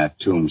perch on that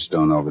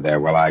tombstone over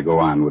there while I go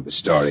on with the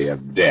story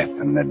of death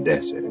in the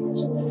desert?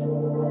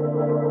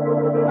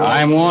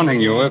 I'm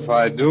warning you, if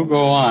I do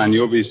go on,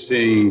 you'll be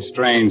seeing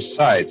strange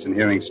sights and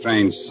hearing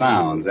strange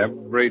sounds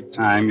every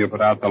time you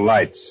put out the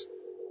lights.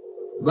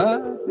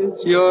 But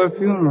it's your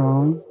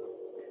funeral.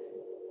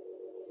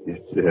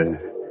 It's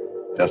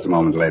just a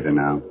moment later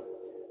now.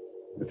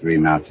 The 3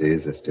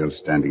 Nazis are still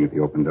standing at the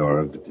open door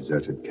of the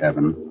deserted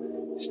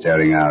cabin,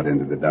 staring out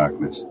into the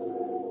darkness.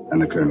 Then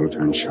the colonel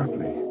turns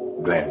sharply,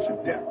 glares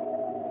at death.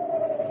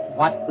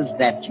 What was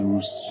that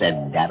you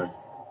said, Darrell?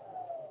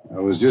 I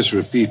was just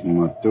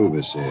repeating what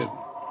Tova said.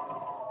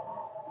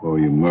 Oh,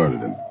 you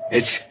murdered him.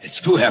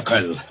 It's true, Herr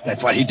Colonel.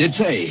 That's what he did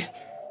say.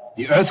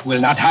 The earth will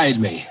not hide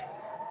me.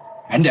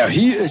 And there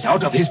he is,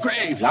 out of his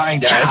grave, lying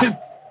there.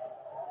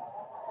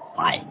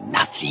 Fine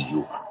Nazi,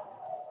 you are.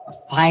 A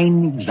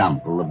fine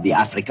example of the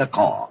Africa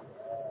Corps.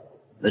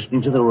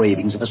 Listening to the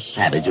ravings of a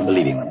savage and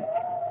believing them.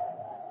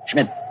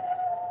 Schmidt,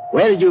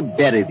 where did you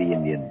bury the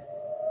Indian?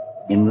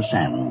 In the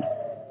sand.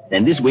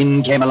 Then this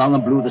wind came along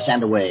and blew the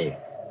sand away.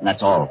 And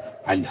that's all.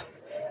 And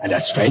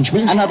that strange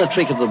wind? Another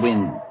trick of the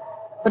wind.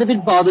 But if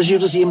it bothers you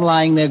to see him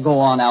lying there, go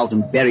on out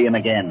and bury him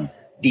again.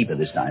 Deeper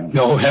this time.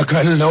 No, Herr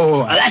Colonel, no.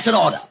 Well, that's an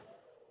order.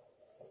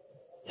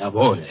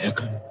 Jawohl, Herr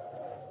Colonel.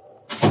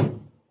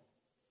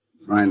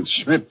 Friend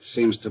Schmidt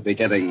seems to be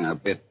getting a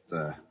bit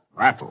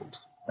rattled.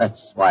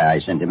 That's why I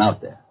sent him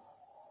out there.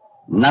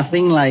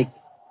 Nothing like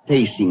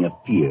facing a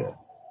fear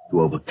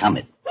to overcome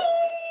it.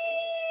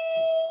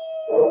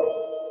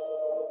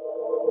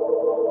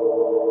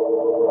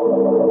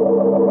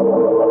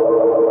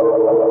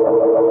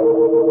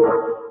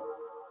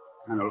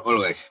 Colonel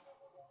Ulrich,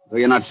 do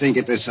you not think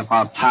it is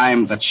about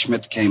time that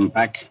Schmidt came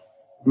back?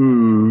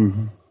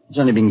 He's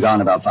only been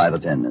gone about 5 or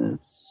 10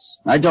 minutes.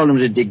 I told him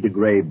to dig the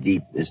grave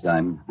deep this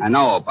time. I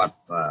know, but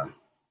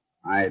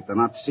I do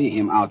not see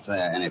him out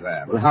there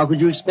anywhere. Well, how could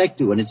you expect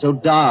to when it's so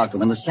dark and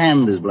when the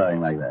sand is blowing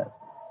like that?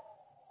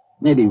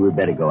 Maybe we'd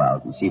better go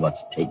out and see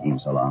what's taking him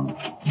so long.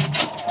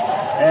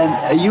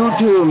 And you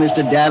too,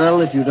 Mr.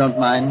 Darrell, if you don't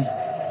mind.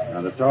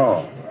 Not at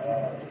all.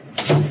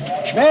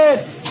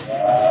 Schmidt!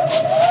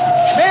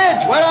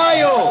 Schmidt, where are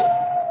you?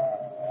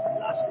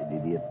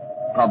 Blasted idiot.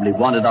 Probably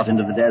wandered off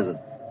into the desert.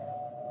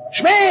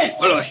 Schmidt!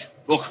 Well,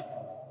 look.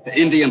 The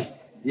Indian.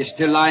 He's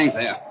still lying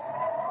there.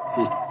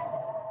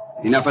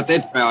 He never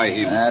did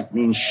bury him. That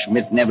means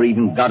Schmidt never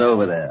even got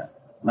over there.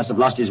 Must have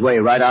lost his way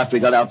right after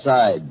he got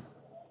outside.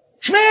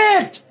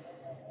 Schmidt!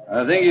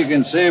 I think you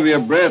can save your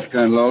breath,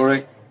 Colonel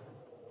Ulrich.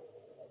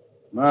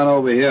 Come on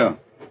over here.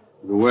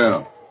 To the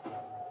well.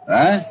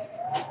 Huh?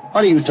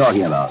 What are you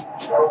talking about?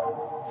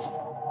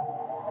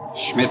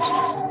 Schmidt.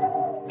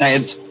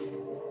 Dead.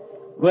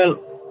 Well,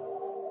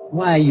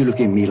 why are you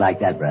looking at me like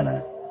that,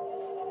 Brenner?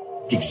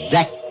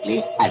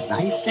 Exactly as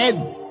I said.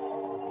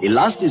 He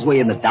lost his way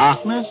in the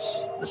darkness,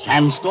 the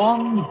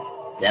sandstorm,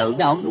 fell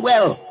down the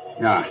well.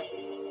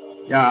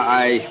 Yeah,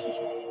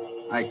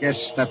 I guess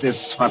that is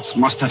what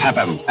must have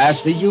happened.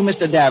 As for you,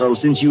 Mr. Darrow,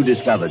 since you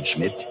discovered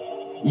Schmidt,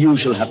 you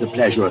shall have the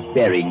pleasure of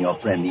burying your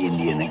friend the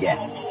Indian again.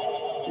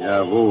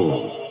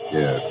 Jawohl,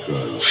 Herr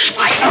Colonel.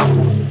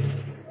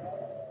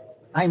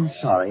 I'm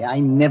sorry, I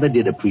never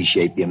did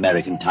appreciate the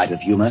American type of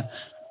humor.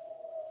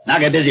 Now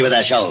get busy with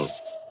that shovel.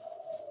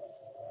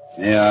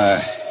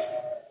 Yeah,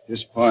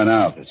 just point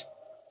out that...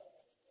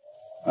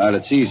 Well,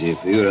 it's easy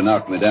for you to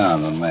knock me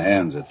down when my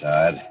hands are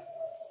tied.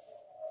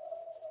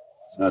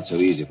 It's not so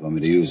easy for me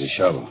to use a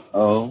shovel.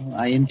 Oh,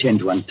 I intend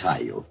to untie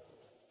you.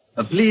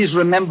 But please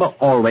remember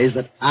always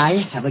that I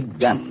have a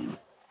gun,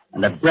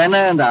 and that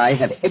Brenner and I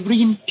have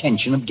every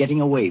intention of getting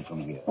away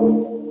from here.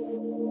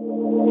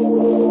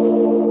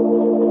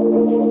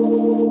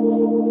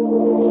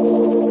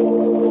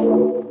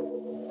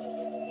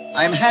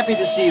 I'm happy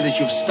to see that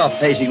you've stopped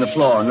pacing the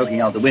floor and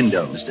looking out the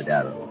window, Mr.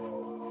 Darrow.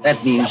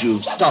 That means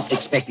you've stopped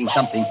expecting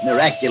something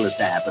miraculous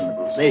to happen that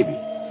will save you.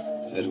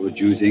 Is that what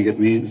you think it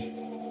means?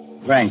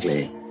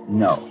 Frankly,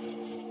 no.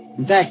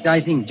 In fact,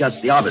 I think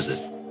just the opposite.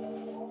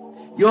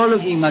 You're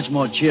looking much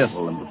more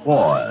cheerful than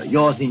before.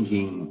 You're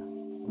thinking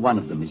one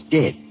of them is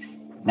dead.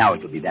 Now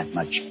it will be that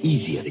much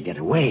easier to get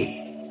away.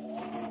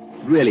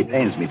 It really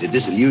pains me to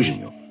disillusion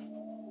you.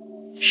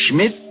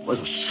 Schmidt was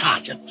a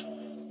sergeant,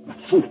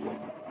 a fool.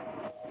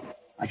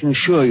 I can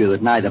assure you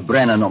that neither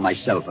Brenner nor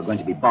myself are going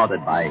to be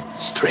bothered by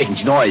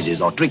strange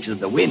noises or tricks of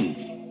the wind.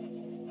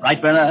 Right,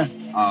 Brenner?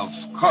 Of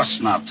course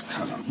not,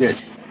 Colonel.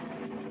 Good.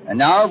 And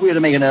now, if we're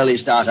to make an early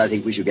start, I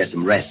think we should get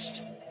some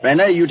rest.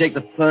 Brenner, you take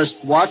the first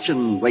watch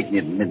and wake me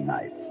at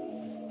midnight.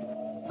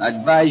 I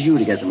advise you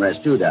to get some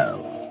rest too,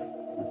 Darrell.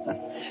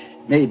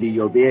 Maybe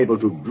you'll be able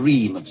to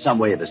dream of some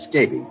way of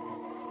escaping.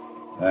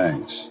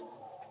 Thanks.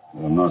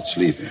 But I'm not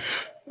sleeping.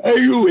 As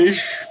you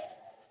wish.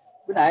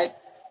 Good night.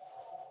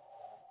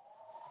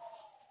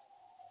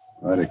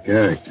 Quite a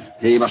character.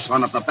 He was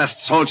one of the best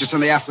soldiers in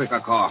the Africa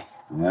Corps.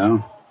 Yeah?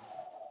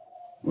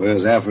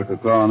 Where's Africa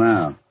Corps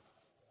now?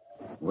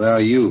 Where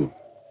are you?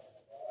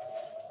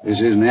 This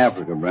isn't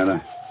Africa,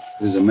 Brenner.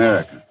 This is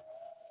America.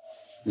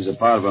 This is a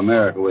part of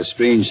America where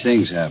strange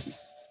things happen.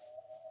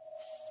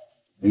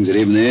 Things that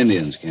even the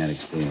Indians can't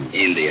explain.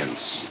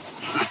 Indians.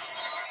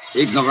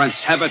 Ignorant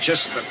savages,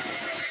 but...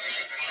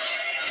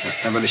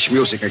 That devilish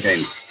music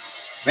again.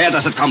 Where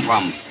does it come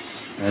from?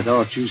 I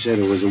thought you said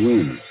it was the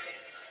wind.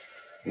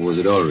 Or was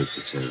it Ulrich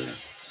that said that?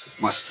 It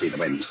must be the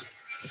wind.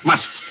 It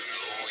must.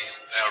 Though you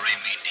bury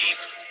me deep,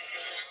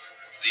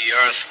 the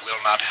earth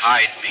will not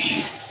hide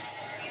me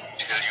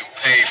till you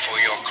pay for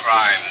your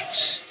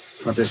crimes.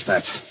 What is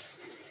that?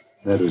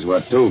 That was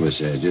what Tova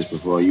said just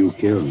before you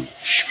killed him.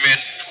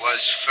 Schmidt was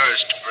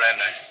first,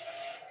 Brenner.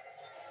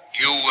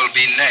 You will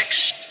be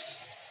next.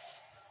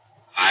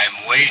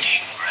 I'm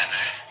waiting,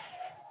 Brenner.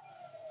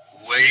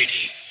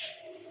 Waiting.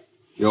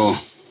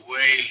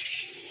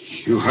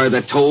 You heard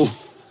that too?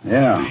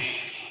 Yeah.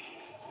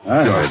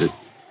 I heard it.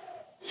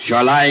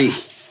 You're lying.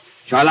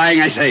 You're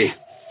lying, I say.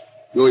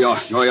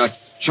 You're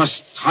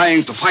just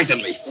trying to frighten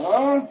me.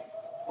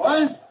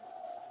 What?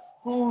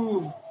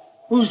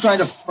 Who's trying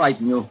to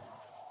frighten you?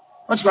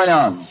 What's going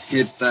on?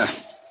 It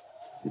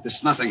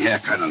is nothing here,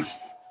 Colonel.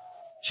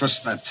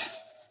 Just that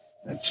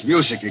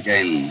music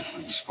again.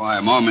 For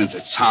a moment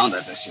it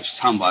sounded as if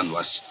someone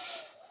was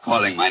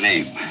calling my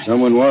name.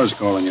 Someone was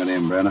calling your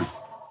name, Brenner.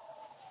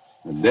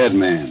 A dead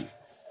man.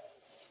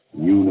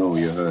 You know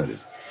you heard it.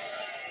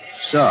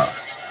 So?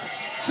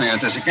 There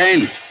it is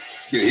again.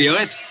 You hear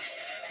it?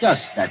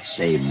 Just that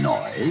same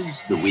noise,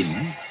 the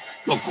wind.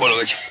 Look,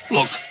 Ulrich,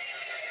 look.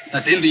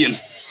 That Indian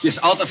is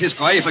out of his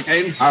grave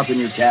again. How can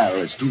you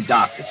tell? It's too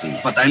dark to see.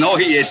 But I know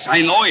he is.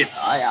 I know it.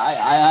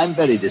 I'm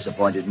very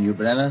disappointed in you,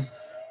 Brenner.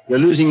 You're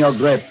losing your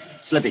grip,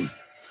 slipping.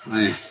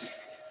 I'm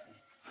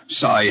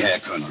sorry, Herr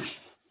Colonel.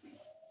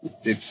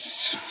 It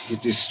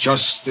is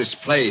just this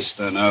place,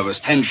 the nervous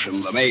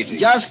tension, the mating.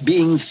 Just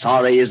being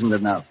sorry isn't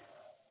enough.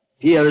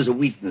 Fear is a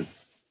weakness.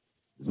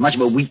 As much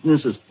of a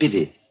weakness as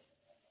pity.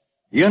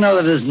 You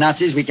know that as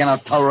Nazis we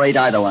cannot tolerate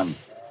either one.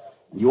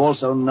 And you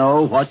also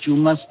know what you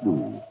must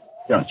do,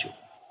 don't you?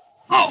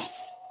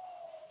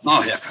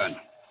 No, Herr Colonel.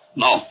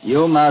 No.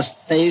 You must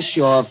face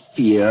your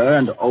fear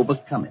and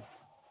overcome it.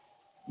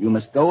 You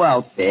must go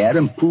out there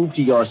and prove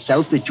to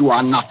yourself that you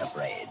are not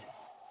afraid.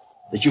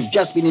 That you've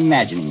just been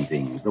imagining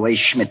things the way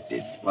Schmidt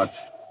did. But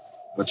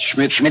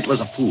Schmidt... Schmidt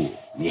was a fool.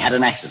 He had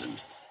an accident.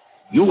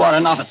 You are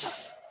an officer,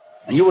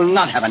 and you will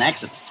not have an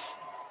accident.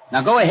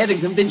 Now go ahead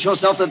and convince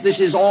yourself that this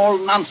is all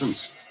nonsense.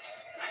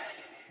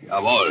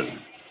 Jawohl,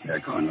 Herr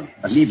Colonel.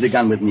 But leave the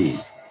gun with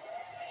me.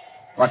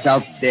 What's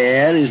out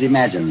there is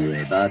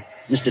imaginary, but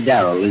Mr.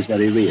 Darrell is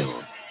very real.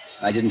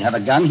 If I didn't have a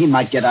gun, he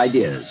might get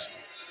ideas.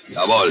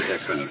 Jawohl, Herr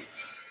Colonel.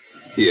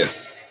 Here.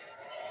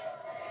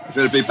 I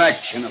will be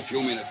back in a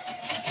few minutes.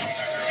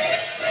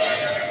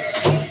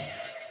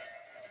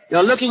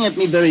 You're looking at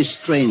me very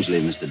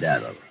strangely, Mr.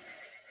 Darrell.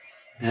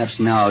 Perhaps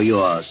now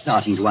you're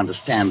starting to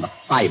understand the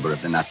fiber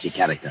of the Nazi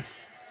character.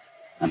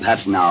 And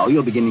perhaps now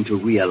you're beginning to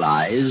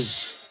realize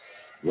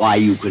why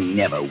you can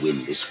never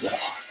win this war.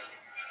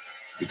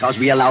 Because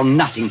we allow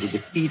nothing to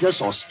defeat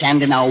us or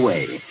stand in our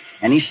way.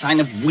 Any sign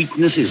of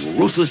weakness is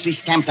ruthlessly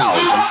stamped out.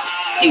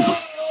 And...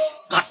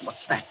 God,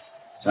 what's that?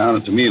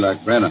 Sounded to me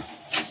like Brenner.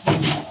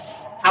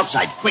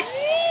 Outside, quick.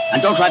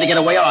 And don't try to get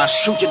away or I'll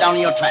shoot you down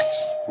in your tracks.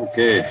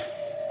 Okay.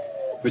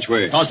 Which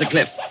way? Towards the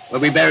cliff, where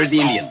we buried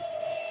the Indian.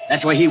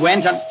 That's where he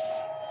went, and...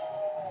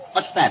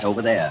 What's that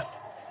over there?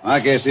 My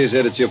guess is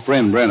that it's your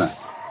friend, Brenner.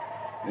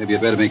 Maybe you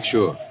better make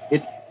sure.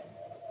 It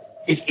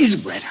is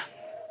Brenner.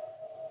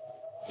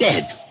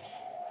 Dead.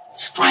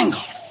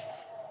 Strangled.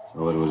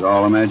 So it was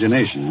all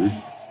imagination,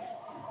 eh?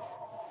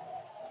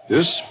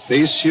 Just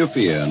face your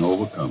fear and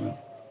overcome it.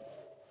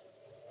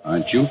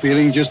 Aren't you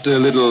feeling just a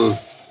little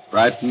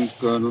frightened,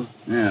 Colonel?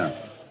 Yeah.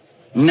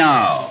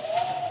 No.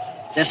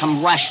 There's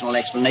some rational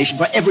explanation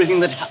for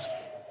everything that happened.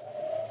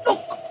 Look.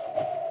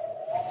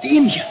 The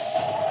Indian.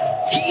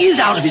 He is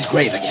out of his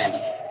grave again.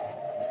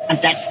 And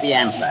that's the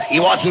answer. He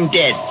wasn't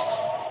dead.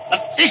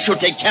 But this should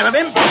take care of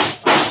him.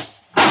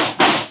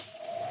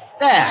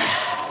 There.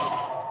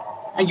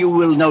 And you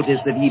will notice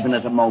that even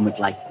at a moment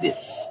like this,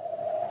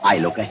 I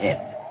look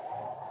ahead.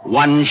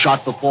 1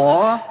 shot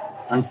before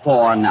and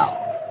 4 now.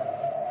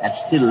 That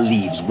still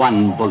leaves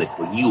 1 bullet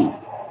for you,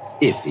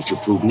 if it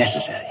should prove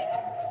necessary.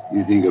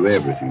 You think of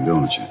everything,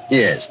 don't you?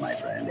 Yes, my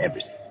friend,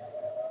 everything.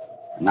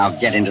 Now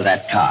get into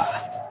that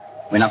car.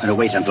 We're not going to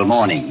wait until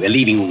morning. We're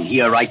leaving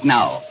here right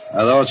now. I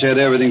thought you had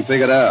everything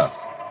figured out.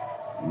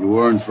 You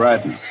weren't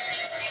frightened.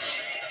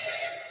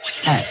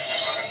 What's that?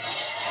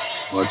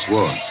 What's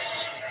what?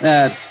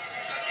 That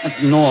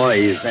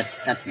noise,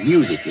 that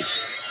music.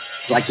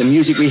 It's like the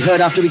music we heard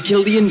after we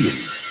killed the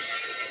Indian.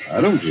 I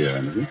don't hear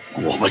anything.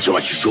 Oh, but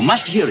you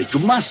must hear it. You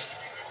must.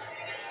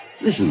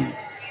 Listen.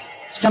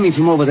 It's coming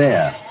from over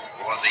there.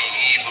 For the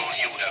evil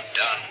you have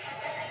done,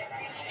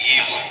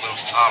 evil will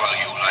follow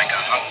you like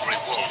a hungry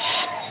wolf.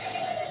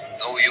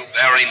 Though you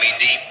bury me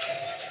deep,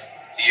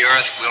 the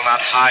earth will not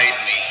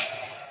hide me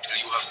till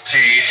you have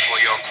paid for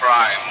your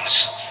crimes.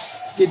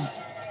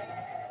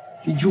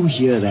 Did you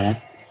hear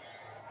that?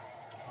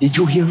 Did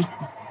you hear it?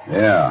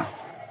 Yeah.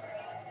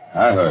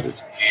 I heard it.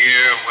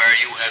 Here where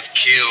you have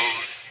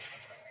killed,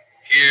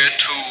 here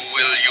too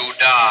will you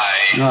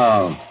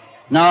die.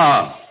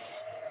 No.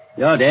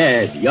 You're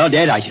dead. You're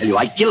dead, I tell you.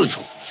 I killed you.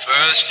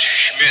 First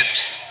Schmidt,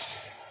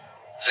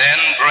 then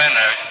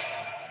Brenner,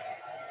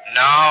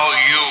 now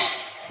you.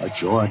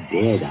 But you're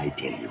dead, I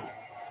tell you.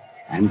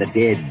 And the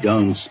dead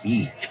don't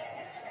speak.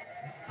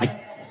 I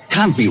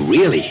can't be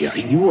really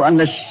hearing you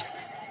unless...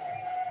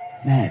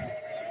 Mad.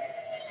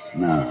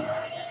 No.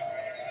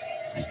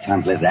 I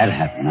can't let that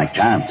happen. I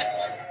can't.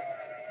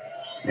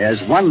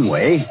 There's one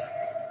way.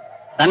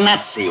 The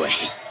Nazi way.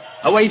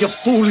 A way to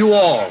fool you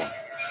all.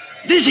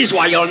 This is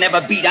why you'll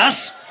never beat us.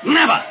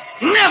 Never.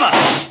 Never.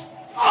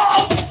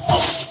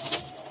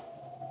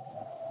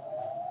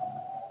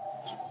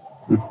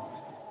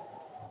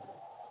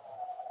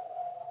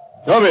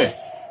 Duffy!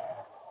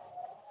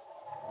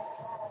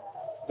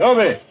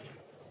 Duffy!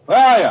 Where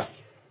are you?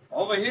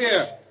 Over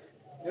here.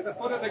 Near the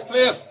foot of the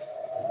cliff.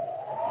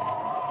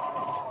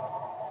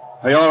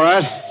 Are you all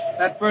right?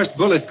 That first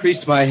bullet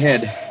creased my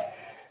head.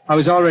 I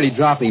was already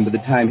dropping by the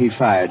time he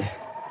fired.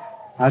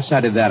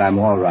 Outside of that, I'm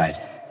all right.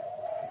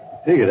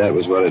 I figured that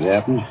was what had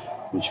happened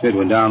when Schmidt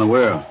went down the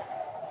well.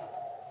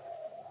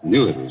 I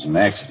knew it was an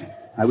accident.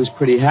 I was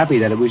pretty happy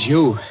that it was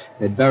you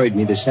that buried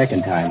me the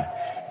second time.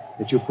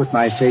 That you put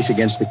my face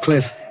against the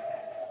cliff,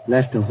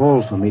 left a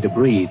hole for me to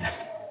breathe.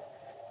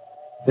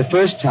 The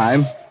first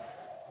time,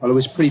 well, it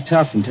was pretty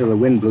tough until the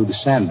wind blew the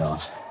sand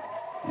off.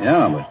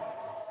 Yeah, but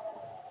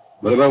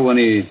what about when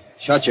he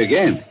shot you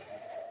again?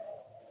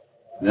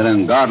 That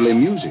ungodly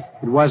music.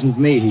 It wasn't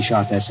me he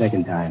shot that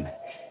second time.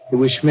 It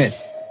was Schmidt.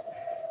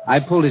 I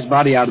pulled his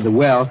body out of the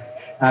well.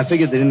 I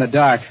figured that in the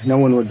dark, no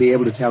one would be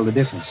able to tell the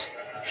difference.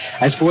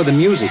 As for the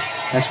music,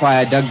 that's why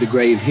I dug the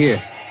grave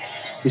here.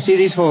 You see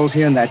these holes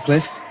here in that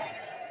cliff?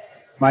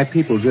 My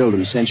people drilled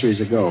them centuries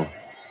ago.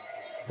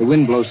 The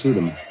wind blows through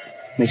them.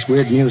 Makes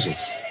weird music.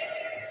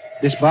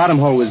 This bottom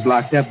hole was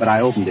blocked up, but I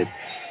opened it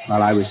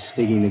while I was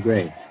digging the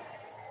grave.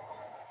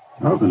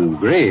 Talking of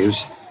graves,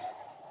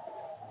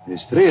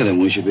 there's 3 of them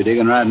we should be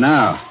digging right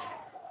now.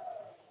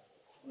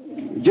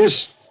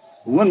 Just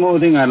one more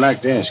thing I'd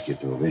like to ask you,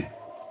 Toby.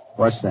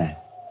 What's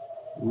that?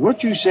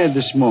 What you said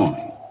this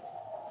morning.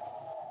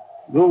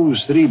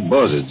 Those 3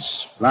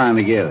 buzzards flying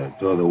together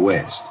toward the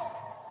west.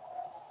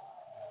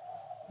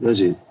 Does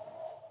it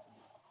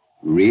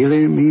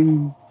really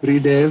mean 3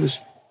 devs?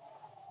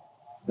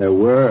 There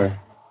were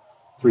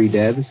 3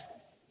 devs.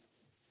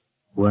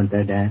 Weren't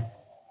there, Dad?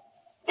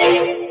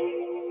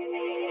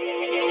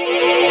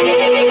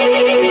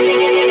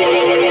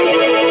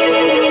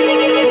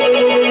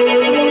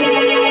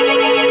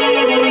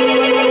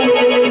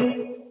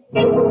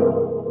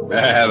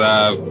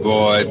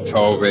 Boy,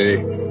 Toby.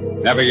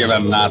 Never give a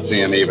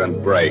Nazi an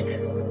even break.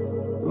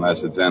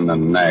 Unless it's in the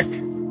neck.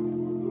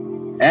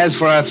 As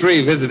for our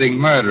 3 visiting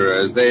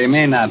murderers, they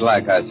may not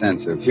like our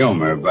sense of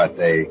humor, but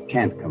they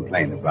can't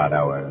complain about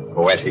our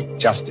poetic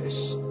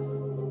justice.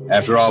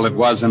 After all, it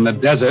was in the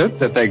desert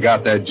that they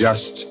got their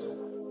just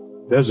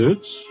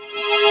deserts.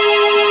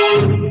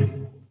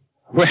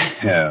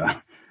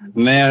 Well,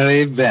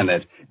 Mary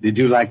Bennett, did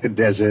you like the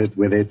desert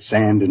with its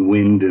sand and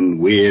wind and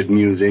weird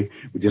music?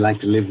 Would you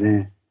like to live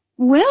there?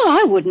 Well,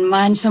 I wouldn't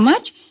mind so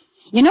much.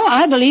 You know,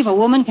 I believe a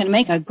woman can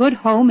make a good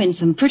home in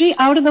some pretty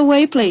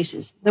out-of-the-way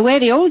places, the way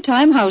the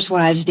old-time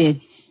housewives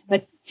did.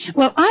 But,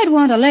 well, I'd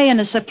want to lay in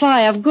a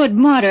supply of good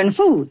modern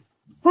food.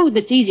 Food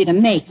that's easy to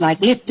make,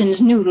 like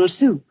Lipton's noodle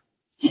soup.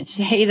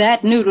 Say,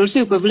 that noodle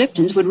soup of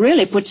Lipton's would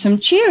really put some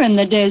cheer in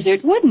the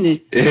desert, wouldn't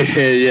it?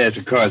 Yes,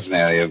 of course,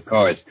 Mary, of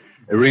course.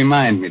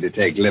 Remind me to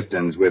take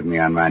Lipton's with me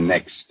on my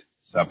next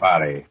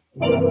safari.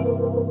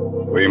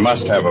 We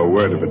must have a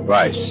word of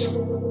advice.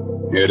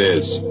 Here it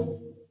is.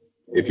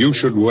 If you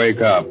should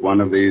wake up one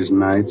of these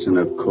nights in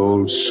a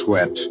cold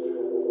sweat,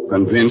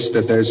 convinced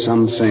that there's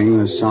something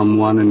or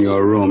someone in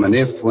your room, and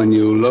if when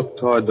you look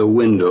toward the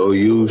window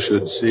you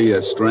should see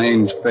a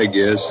strange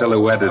figure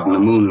silhouetted in the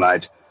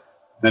moonlight,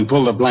 then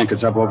pull the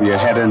blankets up over your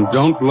head and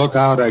don't look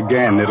out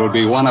again. It'll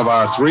be one of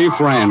our 3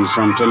 friends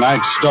from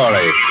tonight's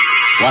story.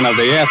 One of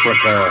the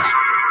Africa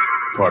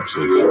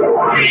corpses.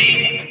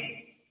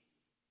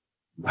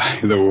 By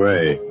the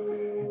way,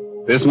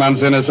 this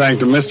month's Inner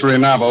Sanctum Mystery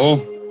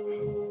novel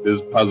is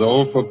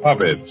Puzzle for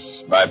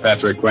Puppets by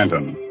Patrick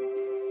Quentin.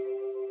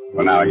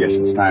 Well, now I guess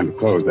it's time to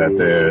close that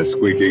there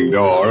squeaking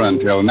door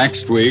until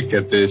next week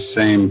at this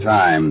same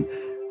time.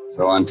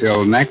 So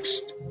until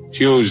next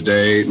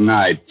Tuesday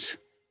night.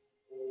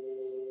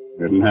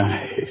 Good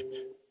night.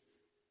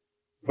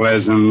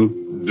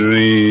 Pleasant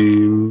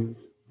dreams.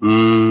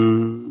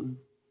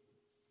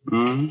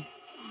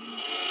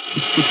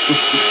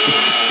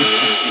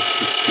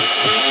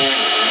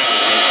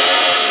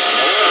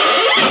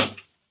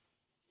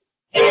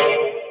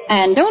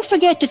 And don't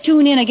forget to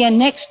tune in again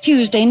next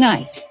Tuesday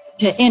night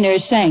to Inner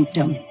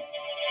Sanctum.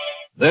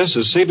 This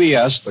is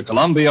CBS, the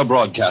Columbia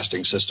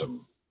Broadcasting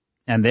System.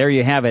 And there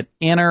you have it,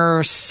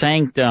 Inner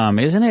Sanctum.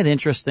 Isn't it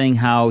interesting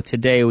how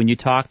today when you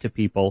talk to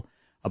people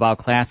about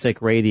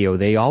classic radio,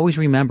 they always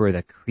remember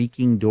the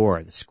creaking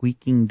door, the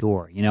squeaking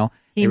door, you know?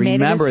 He they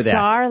made remember it a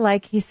star that.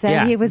 like he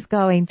said he was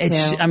going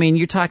to. I mean,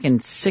 you're talking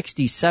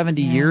 60,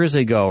 70 years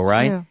ago,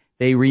 right? True.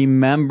 They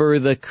remember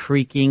the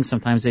creaking,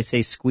 sometimes they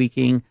say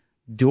squeaking,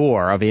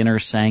 door of Inner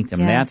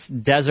Sanctum. That's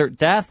Desert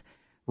Death.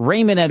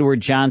 Raymond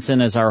Edward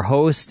Johnson is our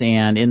host,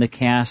 and in the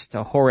cast,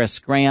 Horace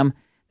Graham.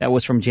 That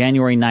was from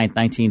January 9th,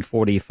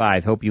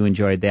 1945. Hope you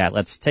enjoyed that.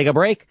 Let's take a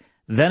break.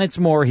 Then it's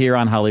more here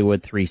on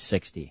Hollywood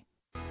 360.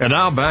 And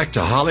now back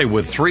to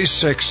Hollywood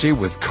 360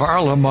 with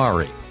Carl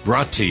Amari,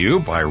 brought to you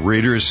by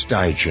Reader's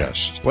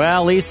Digest.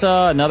 Well,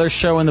 Lisa, another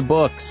show in the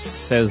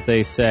books, as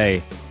they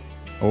say.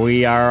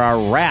 We are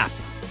a wrap.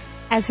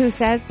 As who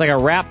says? It's like a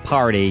wrap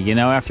party, you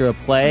know, after a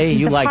play.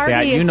 You like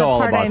that. You know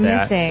all about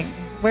that. Missing.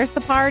 Where's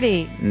the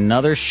party?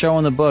 Another show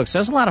in the books.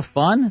 That's a lot of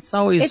fun. It's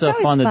always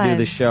fun to do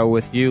the show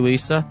with you,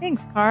 Lisa.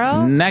 Thanks,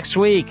 Carl. Next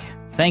week,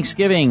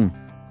 Thanksgiving,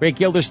 Great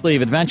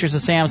Gildersleeve, Adventures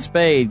of Sam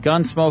Spade,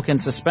 Gunsmoke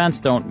and Suspense.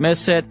 Don't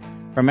miss it.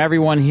 From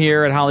everyone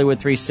here at Hollywood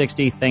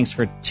 360, thanks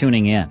for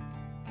tuning in.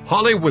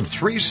 Hollywood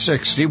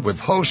 360 with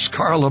host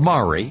Carl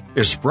Amari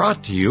is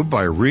brought to you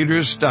by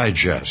Reader's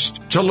Digest.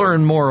 To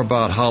learn more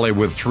about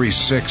Hollywood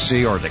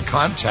 360 or to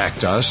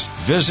contact us,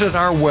 visit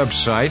our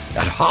website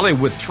at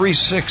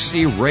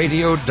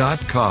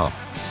Hollywood360radio.com.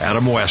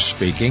 Adam West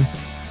speaking.